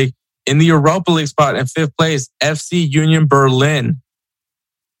Conference League. In the Europa League spot, in 5th place, FC Union Berlin.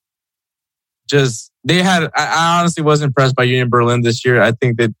 I honestly was impressed by Union Berlin this year. I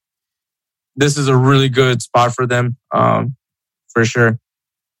think that this is a really good spot for them, for sure.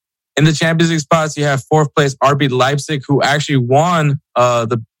 In the Champions League spots, you have 4th place RB Leipzig, who actually won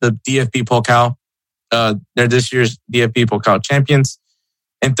the DFB Pokal. They're this year's DFB Pokal champions.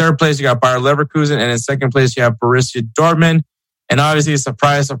 In 3rd place, you got Bayer Leverkusen, and in 2nd place, you have Borussia Dortmund. And obviously,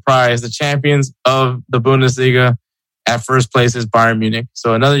 surprise, surprise, the champions of the Bundesliga at 1st place is Bayern Munich.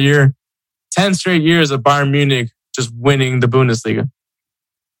 So another year, 10 straight years of Bayern Munich just winning the Bundesliga.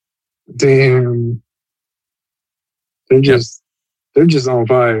 Damn. They're just on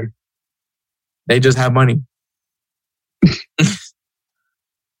fire. They just have money.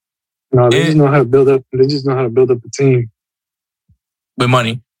 No, they just know how to build up. They just know how to build up a team with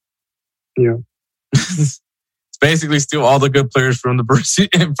money. Yeah. It's basically steal all the good players from Borussia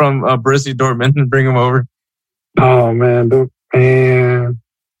Dortmund and bring them over. Oh man,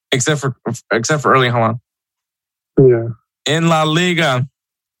 except for Erling Haaland. Yeah. In La Liga,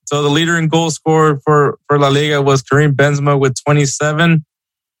 So the leader in goals scored for La Liga was Karim Benzema with 27.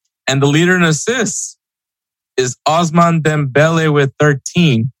 And the leader in assists is Ousmane Dembele with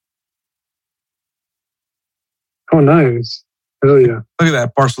 13. Oh, nice. Hell yeah. Look at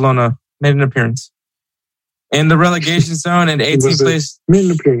that. Barcelona made an appearance. In the relegation zone at 18th place. Made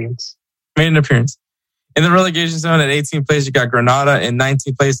an appearance. In the relegation zone at 18th place, you got Granada. In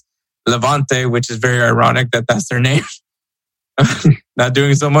 19th place, Levante, which is very ironic that that's their name. Not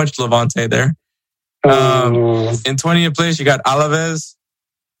doing so much, Levante there. In 20th place, you got Alaves.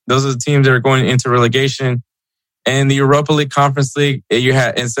 Those are the teams that are going into relegation. And the Europa League Conference League, you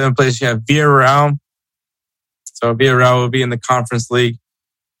had in 7th place, you have Villarreal. So Villarreal will be in the Conference League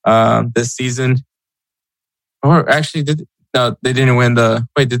this season. Or actually, they didn't win the...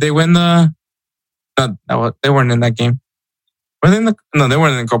 Wait, did they win the... No, they weren't in that game. Were they in the... No, they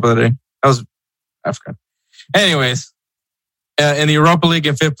weren't in the Copa del Rey. That was... I forgot. Anyways, in the Europa League,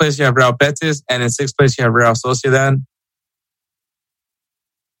 in 5th place, you have Real Betis. And in 6th place, you have Real Sociedad.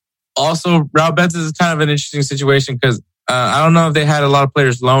 Also, Real Betis is kind of an interesting situation because I don't know if they had a lot of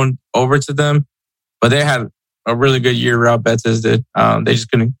players loaned over to them, but they had a really good year. Real Betis did. They just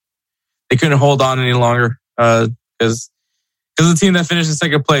couldn't hold on any longer because the team that finished in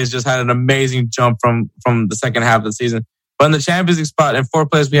 2nd place just had an amazing jump from the second half of the season. But in the Champions League spot, in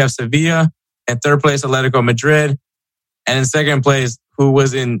 4th place we have Sevilla, in 3rd place Atletico Madrid, and in 2nd place, who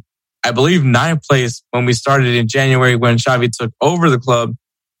was in I believe 9th place when we started in January when Xavi took over the club,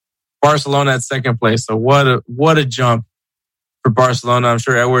 Barcelona at 2nd place. So what a jump for Barcelona. I'm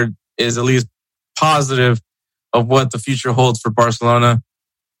sure Edward is at least positive of what the future holds for Barcelona,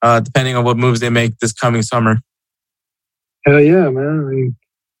 depending on what moves they make this coming summer. Hell yeah, man. I mean,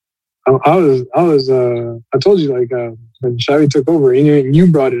 I told you, like, when Xavi took over, and you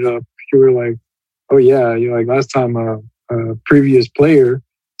brought it up, you were like, oh yeah, you're like, last time a previous player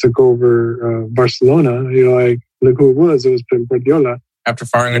took over Barcelona, you're like, look who it was Pep Guardiola. After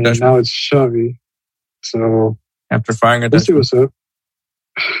firing a Dutchman. Now it's Xavi. So after firing a Dutchman.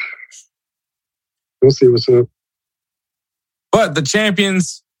 We'll see what's up. But the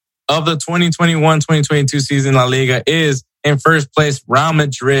champions of the 2021-2022 season La Liga is in 1st place, Real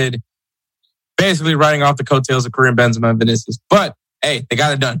Madrid, basically riding off the coattails of Karim Benzema and Vinicius. But hey, they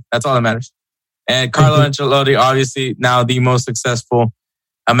got it done. That's all that matters. And Carlo Ancelotti, obviously now the most successful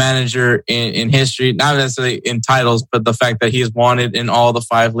manager in history, not necessarily in titles, but the fact that he is wanted in all the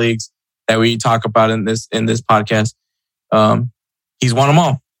 5 leagues that we talk about in this podcast. He's won them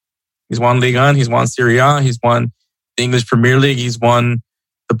all. He's won Ligue 1, he's won Serie A, he's won the English Premier League, he's won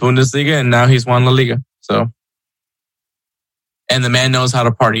the Bundesliga, and now he's won La Liga. So, and the man knows how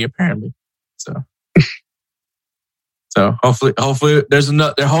to party apparently. So hopefully there's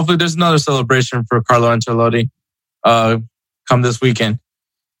another celebration for Carlo Ancelotti come this weekend.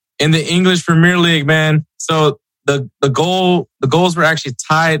 In the English Premier League, man, so the goals were actually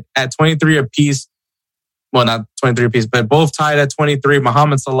tied at 23 apiece. Well, not 23 apiece, but both tied at 23.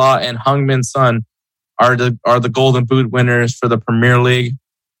 Mohamed Salah and Heung-min Son are the Golden Boot winners for the Premier League.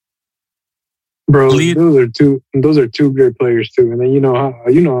 Bro, those are two great players too. And then you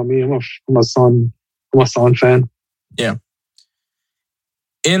know me, I'm a Son fan. Yeah.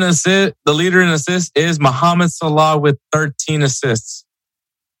 In assist, the leader in assists is Mohamed Salah with 13 assists.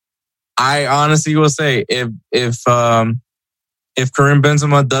 I honestly will say if Karim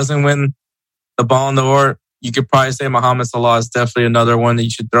Benzema doesn't win the Ballon d'Or, you could probably say Mohamed Salah is definitely another one that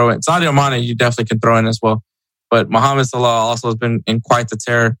you should throw in. Sadio Mane, you definitely can throw in as well. But Mohamed Salah also has been in quite the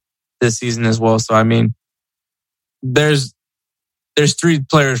tear this season as well. So, I mean, there's 3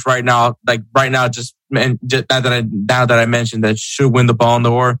 players right now, just now that I mentioned that should win the Ballon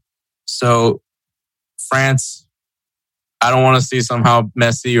d'Or. So, France, I don't want to see somehow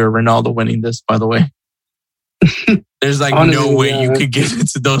Messi or Ronaldo winning this, by the way. There's honestly, no way you could get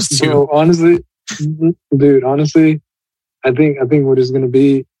into those two. Bro, honestly, I think what it's going to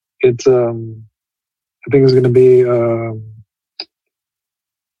be, it's what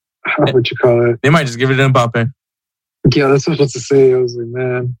you call it? They might just give it to Mbappe. Yeah, that's what I was about to say. I was like,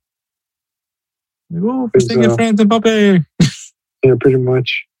 man. First thing in France, Mbappe. Yeah, pretty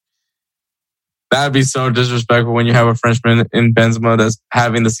much. That'd be so disrespectful when you have a Frenchman in Benzema that's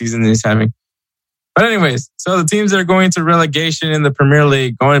having the season he's having. But anyways, so the teams that are going to relegation in the Premier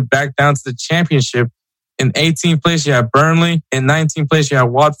League, going back down to the Championship, in 18th place, you have Burnley. In 19th place, you have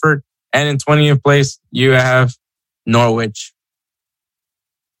Watford. And in 20th place, you have Norwich.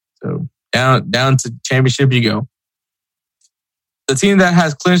 So down to Championship you go. The team that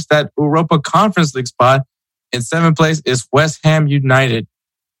has clinched that Europa Conference League spot in 7th place is West Ham United.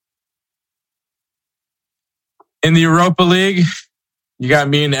 In the Europa League, you got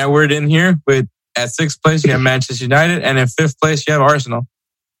me and Edward in here with at 6th place, you have Manchester United, and in 5th place, you have Arsenal.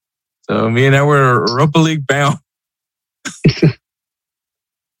 So me and Edward are Europa League bound.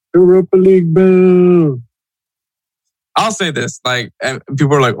 Europa League bound. I'll say this, like, and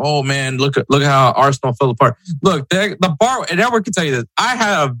people are like, "Oh man, look how Arsenal fell apart." Look, the bar, and Edward can tell you this. I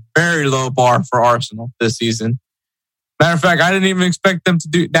had a very low bar for Arsenal this season. Matter of fact, I didn't even expect them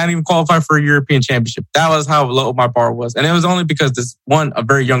to not even qualify for a European Championship. That was how low my bar was, and it was only because this one, a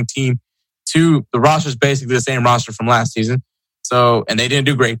very young team, two, the roster's basically the same roster from last season. So, and they didn't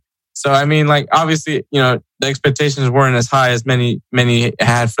do great. So, I mean, like, obviously, you know, the expectations weren't as high as many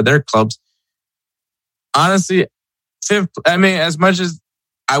had for their clubs. Honestly, as much as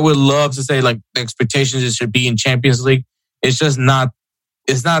I would love to say, like, the expectations should be in Champions League, it's just not.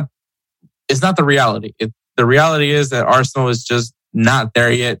 It's not the reality. The reality is that Arsenal is just not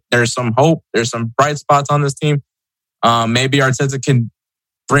there yet. There's some hope. There's some bright spots on this team. Maybe Arteta can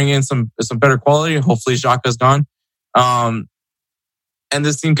bring in some better quality. Hopefully, Xhaka's gone. And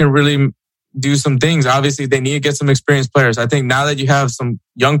this team can really do some things. Obviously, they need to get some experienced players. I think now that you have some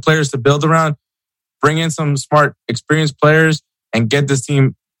young players to build around, bring in some smart, experienced players and get this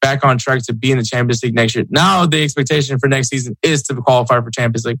team back on track to be in the Champions League next year. Now the expectation for next season is to qualify for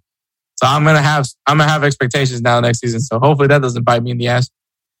Champions League. So I'm gonna have expectations now next season. So hopefully that doesn't bite me in the ass.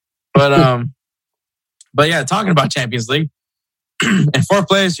 But yeah, talking about Champions League. In 4th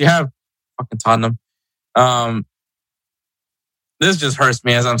place, you have fucking Tottenham. This just hurts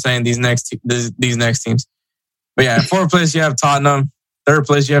me as I'm saying these next teams. But yeah, in 4th place, you have Tottenham. 3rd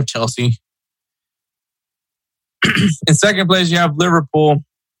place, you have Chelsea. In 2nd place, you have Liverpool.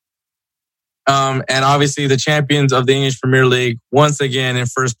 And obviously the champions of the English Premier League, once again in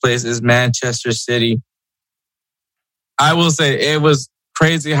 1st place, is Manchester City. I will say it was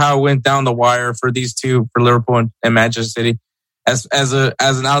crazy how it went down the wire for these two, for Liverpool and Manchester City. As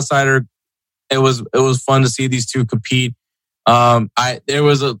an outsider, it was fun to see these two compete. There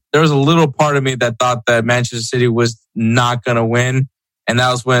was a little part of me that thought that Manchester City was not going to win, and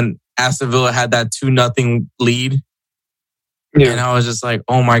that was when Aston Villa had that 2-0 lead. Yeah. And I was just like,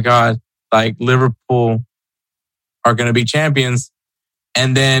 oh my God, like Liverpool are going to be champions.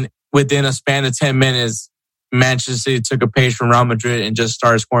 And then within a span of 10 minutes, Manchester City took a page from Real Madrid and just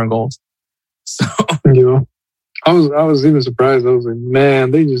started scoring goals. So yeah. I was even surprised. I was like, man,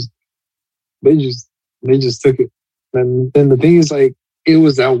 they just took it. And the thing is, like, it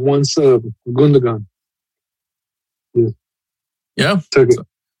was that one sub, Gundogan. Yeah. Took it.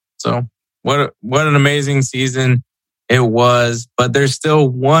 So what an amazing season it was. But there's still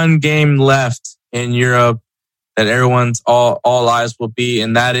one game left in Europe that everyone's all eyes will be,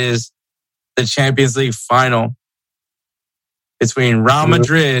 and that is the Champions League final between Real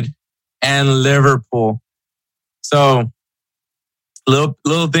Madrid and Liverpool. So little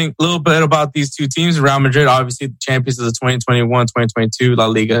bit about these two teams. Real Madrid, obviously the champions of the 2021-2022 La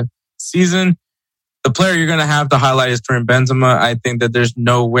Liga season. The player you're going to have to highlight is Karim Benzema. I think that there's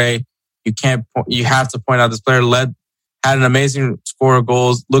no way you have to point out this player had an amazing score of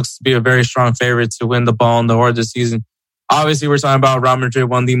goals, looks to be a very strong favorite to win the Ballon d'Or this season. Obviously, we're talking about Real Madrid,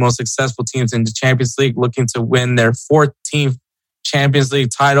 one of the most successful teams in the Champions League, looking to win their 14th Champions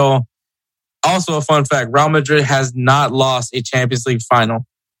League title. Also, a fun fact, Real Madrid has not lost a Champions League final.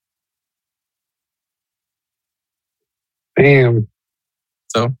 Damn.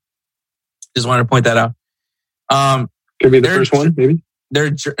 So, just wanted to point that out. Could be the first one, maybe?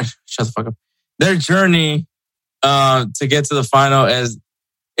 Shut the fuck up. Their journey to get to the final, as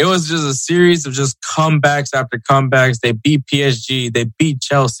it was just a series of just comebacks after comebacks. They beat PSG, they beat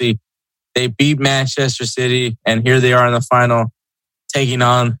Chelsea, they beat Manchester City, and here they are in the final taking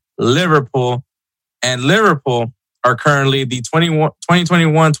on Liverpool. And Liverpool are currently the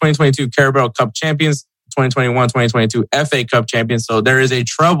 2021-2022 Carabao Cup champions, 2021-2022 FA Cup champions. So there is a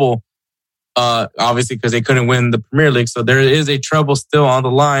treble, obviously, because they couldn't win the Premier League. So there is a treble still on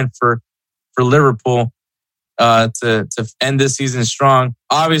the line for Liverpool to end this season strong.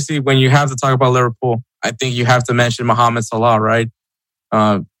 Obviously, when you have to talk about Liverpool, I think you have to mention Mohamed Salah, right?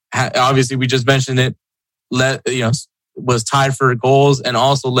 Obviously, we just mentioned it. Was tied for goals and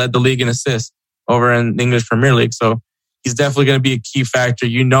also led the league in assists over in the English Premier League. So he's definitely going to be a key factor.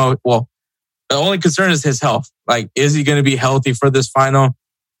 Well, the only concern is his health. Like, is he going to be healthy for this final?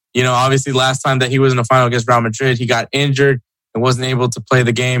 Obviously last time that he was in the final against Real Madrid, he got injured and wasn't able to play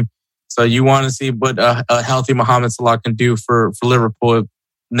the game. So you want to see what a healthy Mohamed Salah can do for Liverpool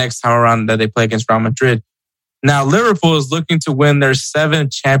next time around that they play against Real Madrid. Now, Liverpool is looking to win their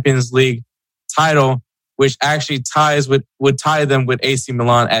 7th Champions League title, which actually would tie them with AC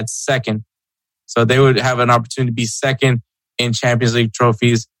Milan at 2nd. So they would have an opportunity to be 2nd in Champions League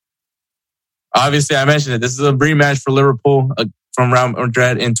trophies. Obviously, I mentioned it. This is a rematch for Liverpool from Real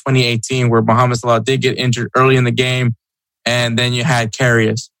Madrid in 2018, where Mohamed Salah did get injured early in the game, and then you had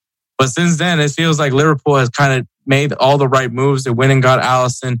Karius. But since then, it feels like Liverpool has kind of made all the right moves. They went and got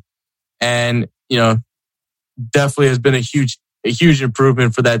Alisson, and definitely has been a huge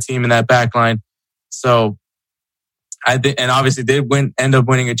improvement for that team in that back line. So and obviously they end up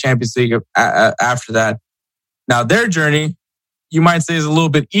winning a Champions League after that. Now their journey, you might say, is a little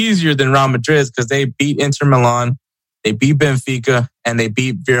bit easier than Real Madrid's because they beat Inter Milan, they beat Benfica, and they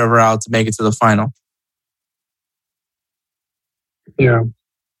beat Villarreal to make it to the final. Yeah.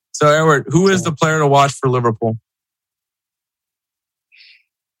 So Edward, who is the player to watch for Liverpool?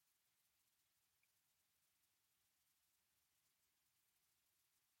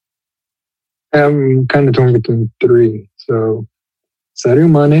 I'm kind of torn between three. So Sadio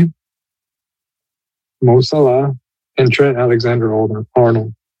Mane, Mo Salah, and Trent Alexander-Arnold. All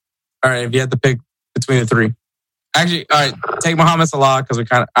right, if you had to pick between the three. Actually, all right, take Mohamed Salah because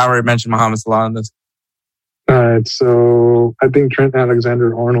I already mentioned Mohamed Salah in this. All right, so I think Trent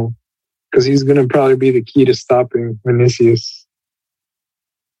Alexander-Arnold because he's going to probably be the key to stopping Vinicius.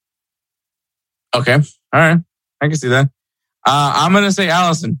 Okay, all right, I can see that. I'm going to say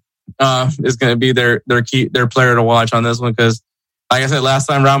Alisson is going to be their player to watch on this one because, like I said, last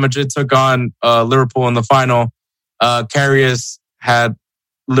time Real Madrid took on Liverpool in the final, Karius had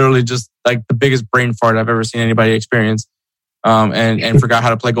literally just like the biggest brain fart I've ever seen anybody experience, and forgot how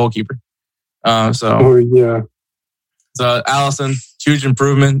to play goalkeeper. So Alisson, huge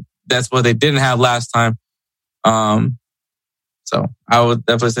improvement. That's what they didn't have last time. So I would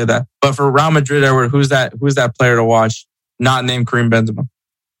definitely say that. But for Real Madrid, Edward, who's that player to watch? Not named Karim Benzema.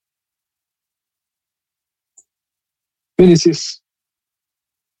 Vinicius.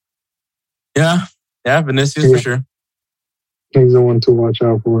 Yeah, Vinicius for sure. He's the one to watch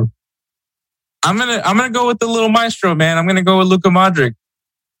out for. I'm gonna go with the little maestro, man. I'm gonna go with Luka Modric.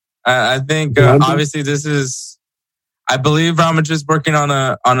 I think obviously this is. I believe Real Madrid's working on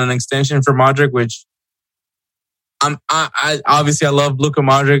an extension for Modric, which I obviously I love Luka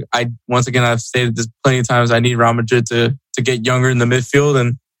Modric. I've stated this plenty of times. I need Real Madrid to get younger in the midfield,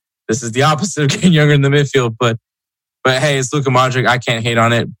 and this is the opposite of getting younger in the midfield. But hey, it's Luka Modric. I can't hate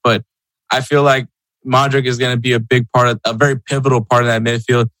on it, but I feel like Modric is going to be a big part of a very pivotal part of that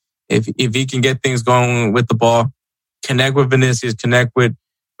midfield. If he can get things going with the ball, connect with Vinicius, connect with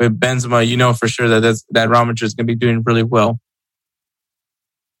Benzema, for sure that Real Madrid is going to be doing really well.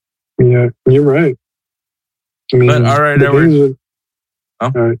 Yeah, you're right. I mean, but all right, Edward. All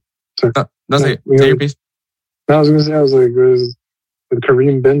right. Say your piece. I was going to say, with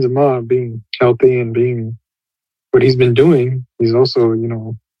Karim Benzema being healthy and being what he's been doing, he's also,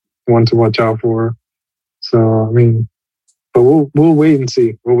 one to watch out for. So, I mean, but we'll wait and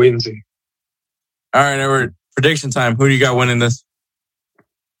see. All right, Edward. Prediction time. Who do you got winning this?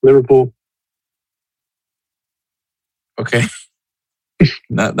 Liverpool. Okay.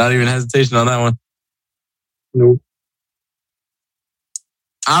 not even hesitation on that one. Nope.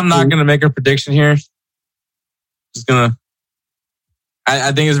 I'm not going to make a prediction here. Just going to...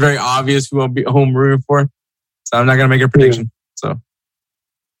 I think it's very obvious who I'm rooting for. So I'm not going to make a prediction. Yeah. So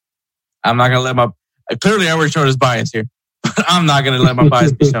I'm not going to let my... Clearly, Edward showed his bias here. But I'm not going to let my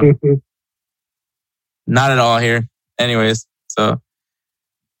bias be shown. Not at all here. Anyways, so...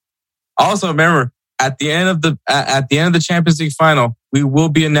 Also, remember, at the end of the Champions League final, we will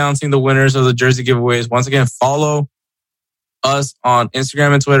be announcing the winners of the jersey giveaways. Once again, follow us on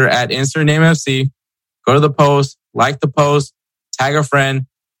Instagram and Twitter at InsertNameFC. Go to the post, like the post, tag a friend,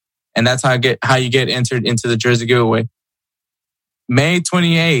 and that's how you get entered into the jersey giveaway. May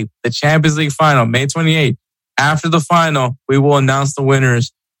 28th, the Champions League final, May 28th. After the final, we will announce the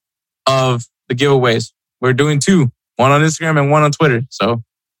winners of the giveaways. We're doing two, one on Instagram and one on Twitter. So,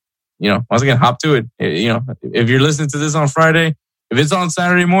 once again, hop to it. If you're listening to this on Friday, if it's on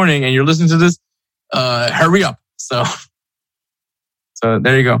Saturday morning and you're listening to this, hurry up. So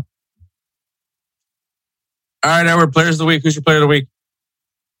there you go. All right, Edward, players of the week. Who's your player of the week?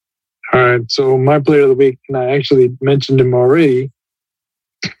 All right, so my player of the week, and I actually mentioned him already.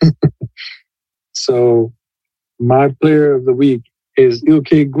 So my player of the week is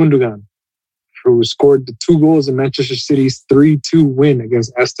Ilkay Gundogan, who scored the 2 goals in Manchester City's 3-2 win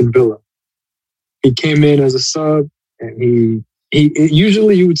against Aston Villa. He came in as a sub, and he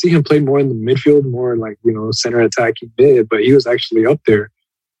usually you would see him play more in the midfield, more like, center attacking mid, but he was actually up there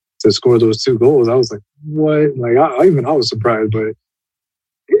to score those 2 goals. I was like, what? Like, I was surprised, but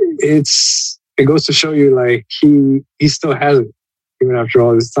it goes to show you, like, he still has it, even after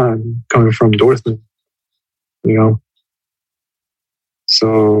all this time coming from Dortmund,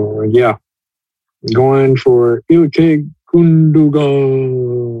 So, yeah. Going for Ilkay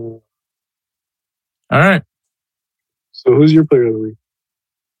Gundogan. All right. So who's your player of the week?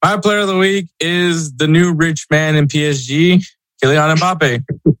 My player of the week is the new rich man in PSG, Kylian Mbappe.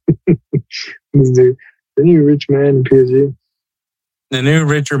 The new rich man in PSG. The new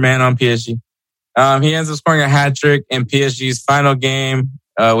richer man on PSG. He ends up scoring a hat trick in PSG's final game,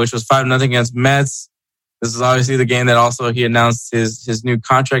 which was 5-0 against Metz. This is obviously the game that also he announced his new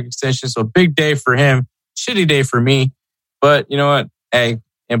contract extension. So big day for him. Shitty day for me. But you know what? Hey,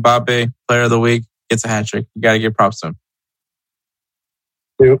 Mbappe, player of the week, gets a hat trick. You got to give props to him.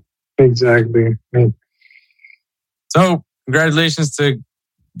 Yep, exactly. So congratulations to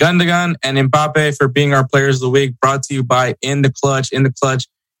Gundogan and Mbappe for being our players of the week. Brought to you by In the Clutch. In the Clutch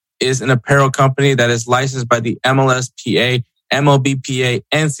is an apparel company that is licensed by the MLSPA, MLBPA,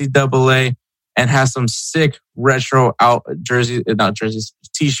 NCAA, and has some sick retro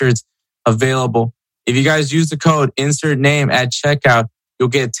t-shirts available. If you guys use the code insert name at checkout, you'll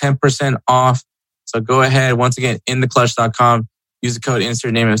get 10% off. So go ahead, once again, intheclutch.com. Use the code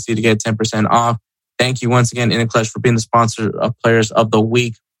insert name FC to get 10% off. Thank you once again, In the Clutch, for being the sponsor of Players of the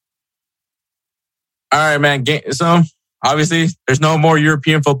Week. All right, man. So obviously, there's no more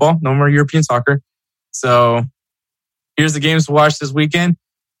European football, no more European soccer. So here's the games to watch this weekend.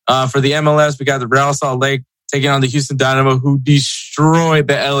 For the MLS, we got the Real Salt Lake taking on the Houston Dynamo, who destroyed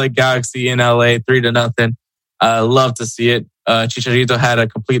the LA Galaxy in LA 3-0. Love to see it. Chicharito had a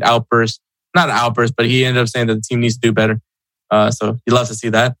complete outburst. Not an outburst, but he ended up saying that the team needs to do better. So you love to see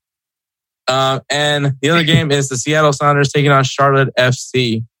that. And the other game is the Seattle Sounders taking on Charlotte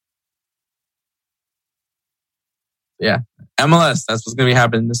FC. Yeah, MLS. That's what's going to be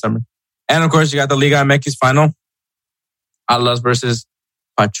happening this summer. And of course, you got the Liga MX final. Atlas versus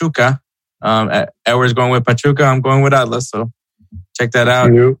Pachuca. Edward's going with Pachuca. I'm going with Atlas. So check that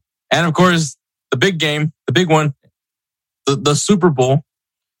out. Yep. And of course, the big game, the big one, the Super Bowl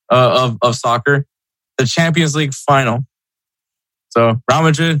of soccer, the Champions League final. So Real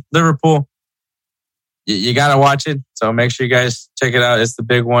Madrid, Liverpool, you got to watch it. So make sure you guys check it out. It's the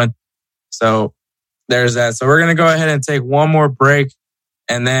big one. So there's that. So we're going to go ahead and take one more break,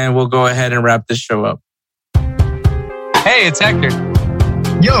 and then we'll go ahead and wrap this show up. Hey, it's Hector.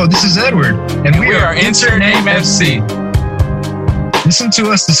 Yo, this is Edward. And we are Insert Name FC. Listen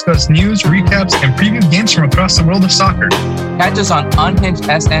to us discuss news, recaps, and preview games from across the world of soccer. Catch us on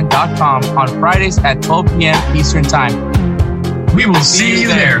unhingedsn.com on Fridays at 12 p.m. Eastern Time. We will see you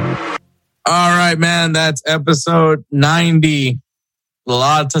there. All right, man. That's episode 90. A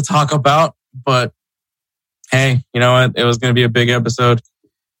lot to talk about, but hey, you know what? It was going to be a big episode.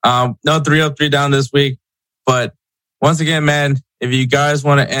 No 3 up, 3 down this week. But once again, man, if you guys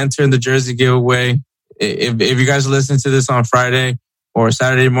want to enter in the jersey giveaway, if you guys are listening to this on Friday or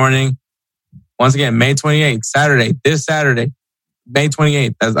Saturday morning, once again, May 28th, this Saturday, May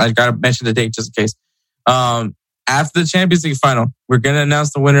 28th. I got to mention the date just in case. After the Champions League final, we're going to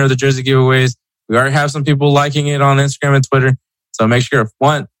announce the winner of the jersey giveaways. We already have some people liking it on Instagram and Twitter. So make sure,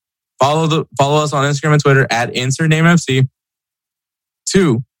 one, follow us on Instagram and Twitter at InsertNameFC.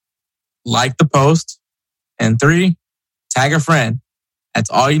 2, like the post. And 3, tag a friend. That's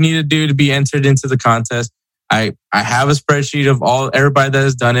all you need to do to be entered into the contest. I have a spreadsheet of everybody that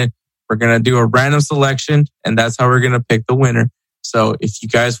has done it. We're going to do a random selection, and that's how we're going to pick the winner. So if you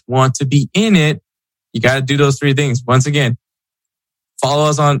guys want to be in it, you got to do those 3 things. Once again, follow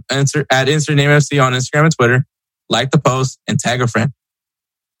us at InsertNameFC on Instagram and Twitter, like the post, and tag a friend.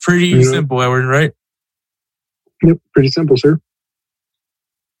 Pretty simple, Edward, right? Yep, pretty simple, sir.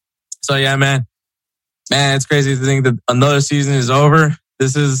 So yeah, man, it's crazy to think that another season is over.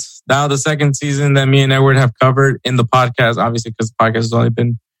 This is now the second season that me and Edward have covered in the podcast, obviously, because the podcast has only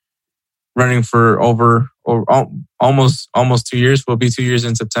been running for almost 2 years. We'll be 2 years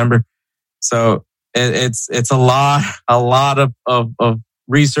in September. So it's a lot of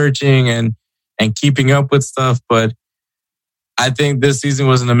researching and keeping up with stuff. But I think this season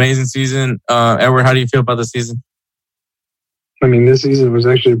was an amazing season. Edward, how do you feel about the season? I mean, this season was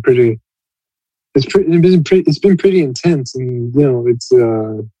actually it's been pretty intense, and you know, it's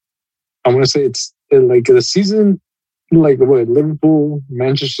I want to say it's like the season, like what, Liverpool,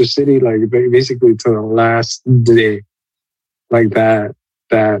 Manchester City, like basically to the last day, like that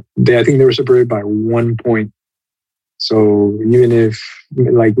day. I think they were separated by 1 point. So even if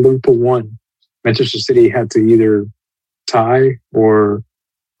like Liverpool won, Manchester City had to either tie or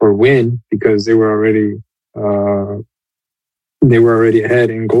win because they were already ahead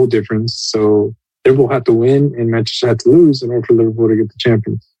in goal difference. So Liverpool had to win and Manchester had to lose in order for Liverpool to get the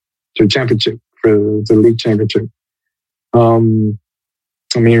championship for the league championship.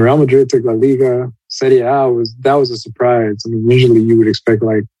 I mean, Real Madrid took La Liga. Serie A was a surprise. I mean, usually you would expect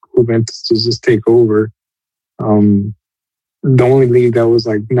like Juventus to just take over. The only league that was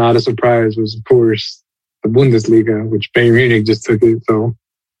like not a surprise was, of course, the Bundesliga, which Bayern Munich just took it. So,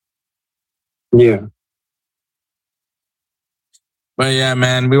 yeah. But yeah,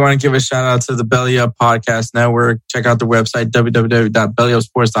 man, we want to give a shout out to the Belly Up Podcast Network. Check out their website,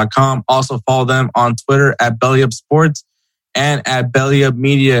 www.bellyupsports.com. Also follow them on Twitter at Belly Up Sports and at Belly Up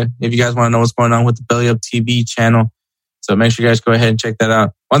Media if you guys want to know what's going on with the Belly Up TV channel. So make sure you guys go ahead and check that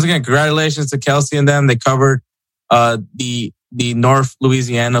out. Once again, congratulations to Kelsey and them. They covered the North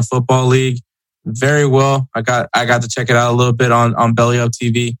Louisiana Football League very well. I got to check it out a little bit on Belly Up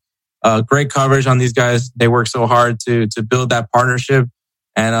TV. Great coverage on these guys. They work so hard to build that partnership,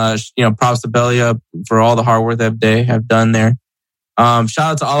 and props to Belly Up for all the hard work that they have done there. Shout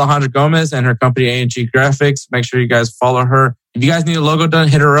out to Alejandra Gomez and her company A&G Graphics. Make sure you guys follow her. If you guys need a logo done,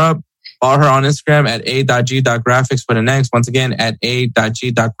 hit her up. Follow her on Instagram at a.g.graphics with an X. Once again, at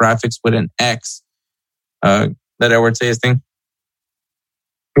a.g.graphics with an X. Let Edward say his thing.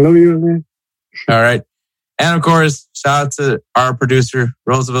 I love you, man. All right. And of course, shout out to our producer,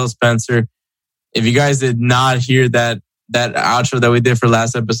 Roosevelt Spencer. If you guys did not hear that outro that we did for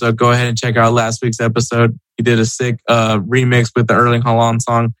last episode, go ahead and check out last week's episode. He did a sick remix with the Erling Haaland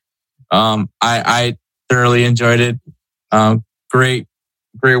song. I thoroughly enjoyed it. Great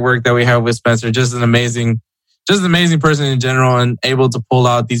work that we have with Spencer. Just an amazing person in general, and able to pull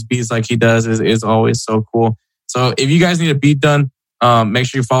out these beats like he does is always so cool. So if you guys need a beat done, make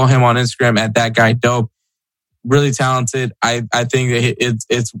sure you follow him on Instagram at thatguydope. Really talented. I think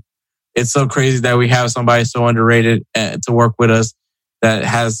that it's so crazy that we have somebody so underrated to work with us that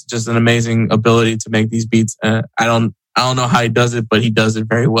has just an amazing ability to make these beats. I don't know how he does it, but he does it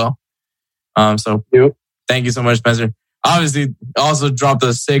very well. So Thank you so much, Spencer. Obviously, also dropped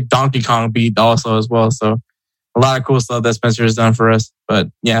a sick Donkey Kong beat also as well. So a lot of cool stuff that Spencer has done for us. But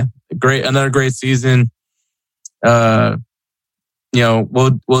yeah, another great season. We'll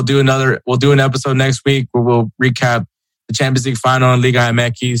do an episode next week where we'll recap the Champions League final and Liga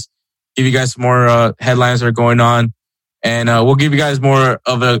MX, give you guys some more headlines that are going on, and we'll give you guys more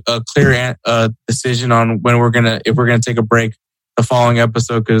of a clear decision on if we're gonna take a break the following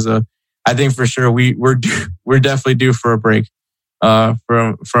episode, because I think for sure we're definitely due for a break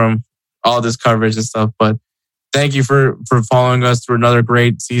from all this coverage and stuff. But thank you for following us through another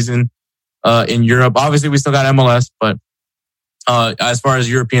great season in Europe. Obviously, we still got MLS, but as far as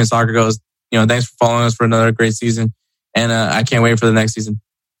European soccer goes, thanks for following us for another great season. And I can't wait for the next season.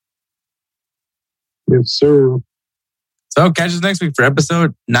 Yes, sir. So catch us next week for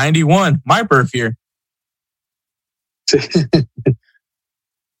episode 91. My birth year.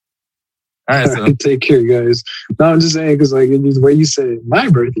 All right, so take care, guys. No, I'm just saying because it's the way you say it, my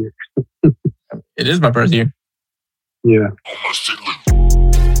birth year. It is my birth year. Yeah.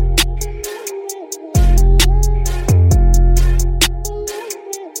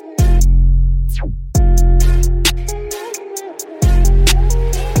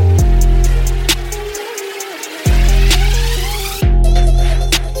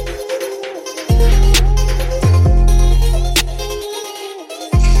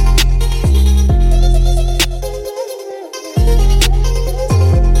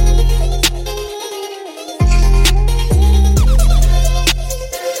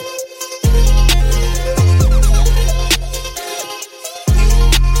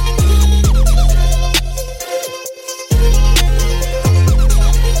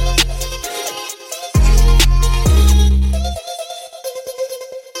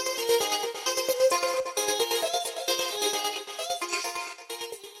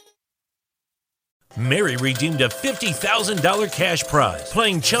 Mary redeemed a $50,000 cash prize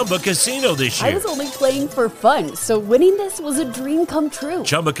playing Chumba Casino this year. I was only playing for fun, so winning this was a dream come true.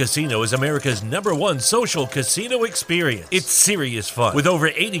 Chumba Casino is America's #1 social casino experience. It's serious fun. With over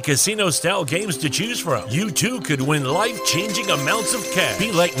 80 casino-style games to choose from, you too could win life-changing amounts of cash.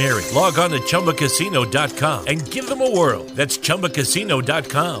 Be like Mary. Log on to ChumbaCasino.com and give them a whirl. That's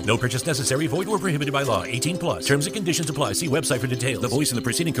ChumbaCasino.com. No purchase necessary. Void or prohibited by law. 18+. Terms and conditions apply. See website for details. The voice in the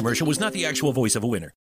preceding commercial was not the actual voice of a winner.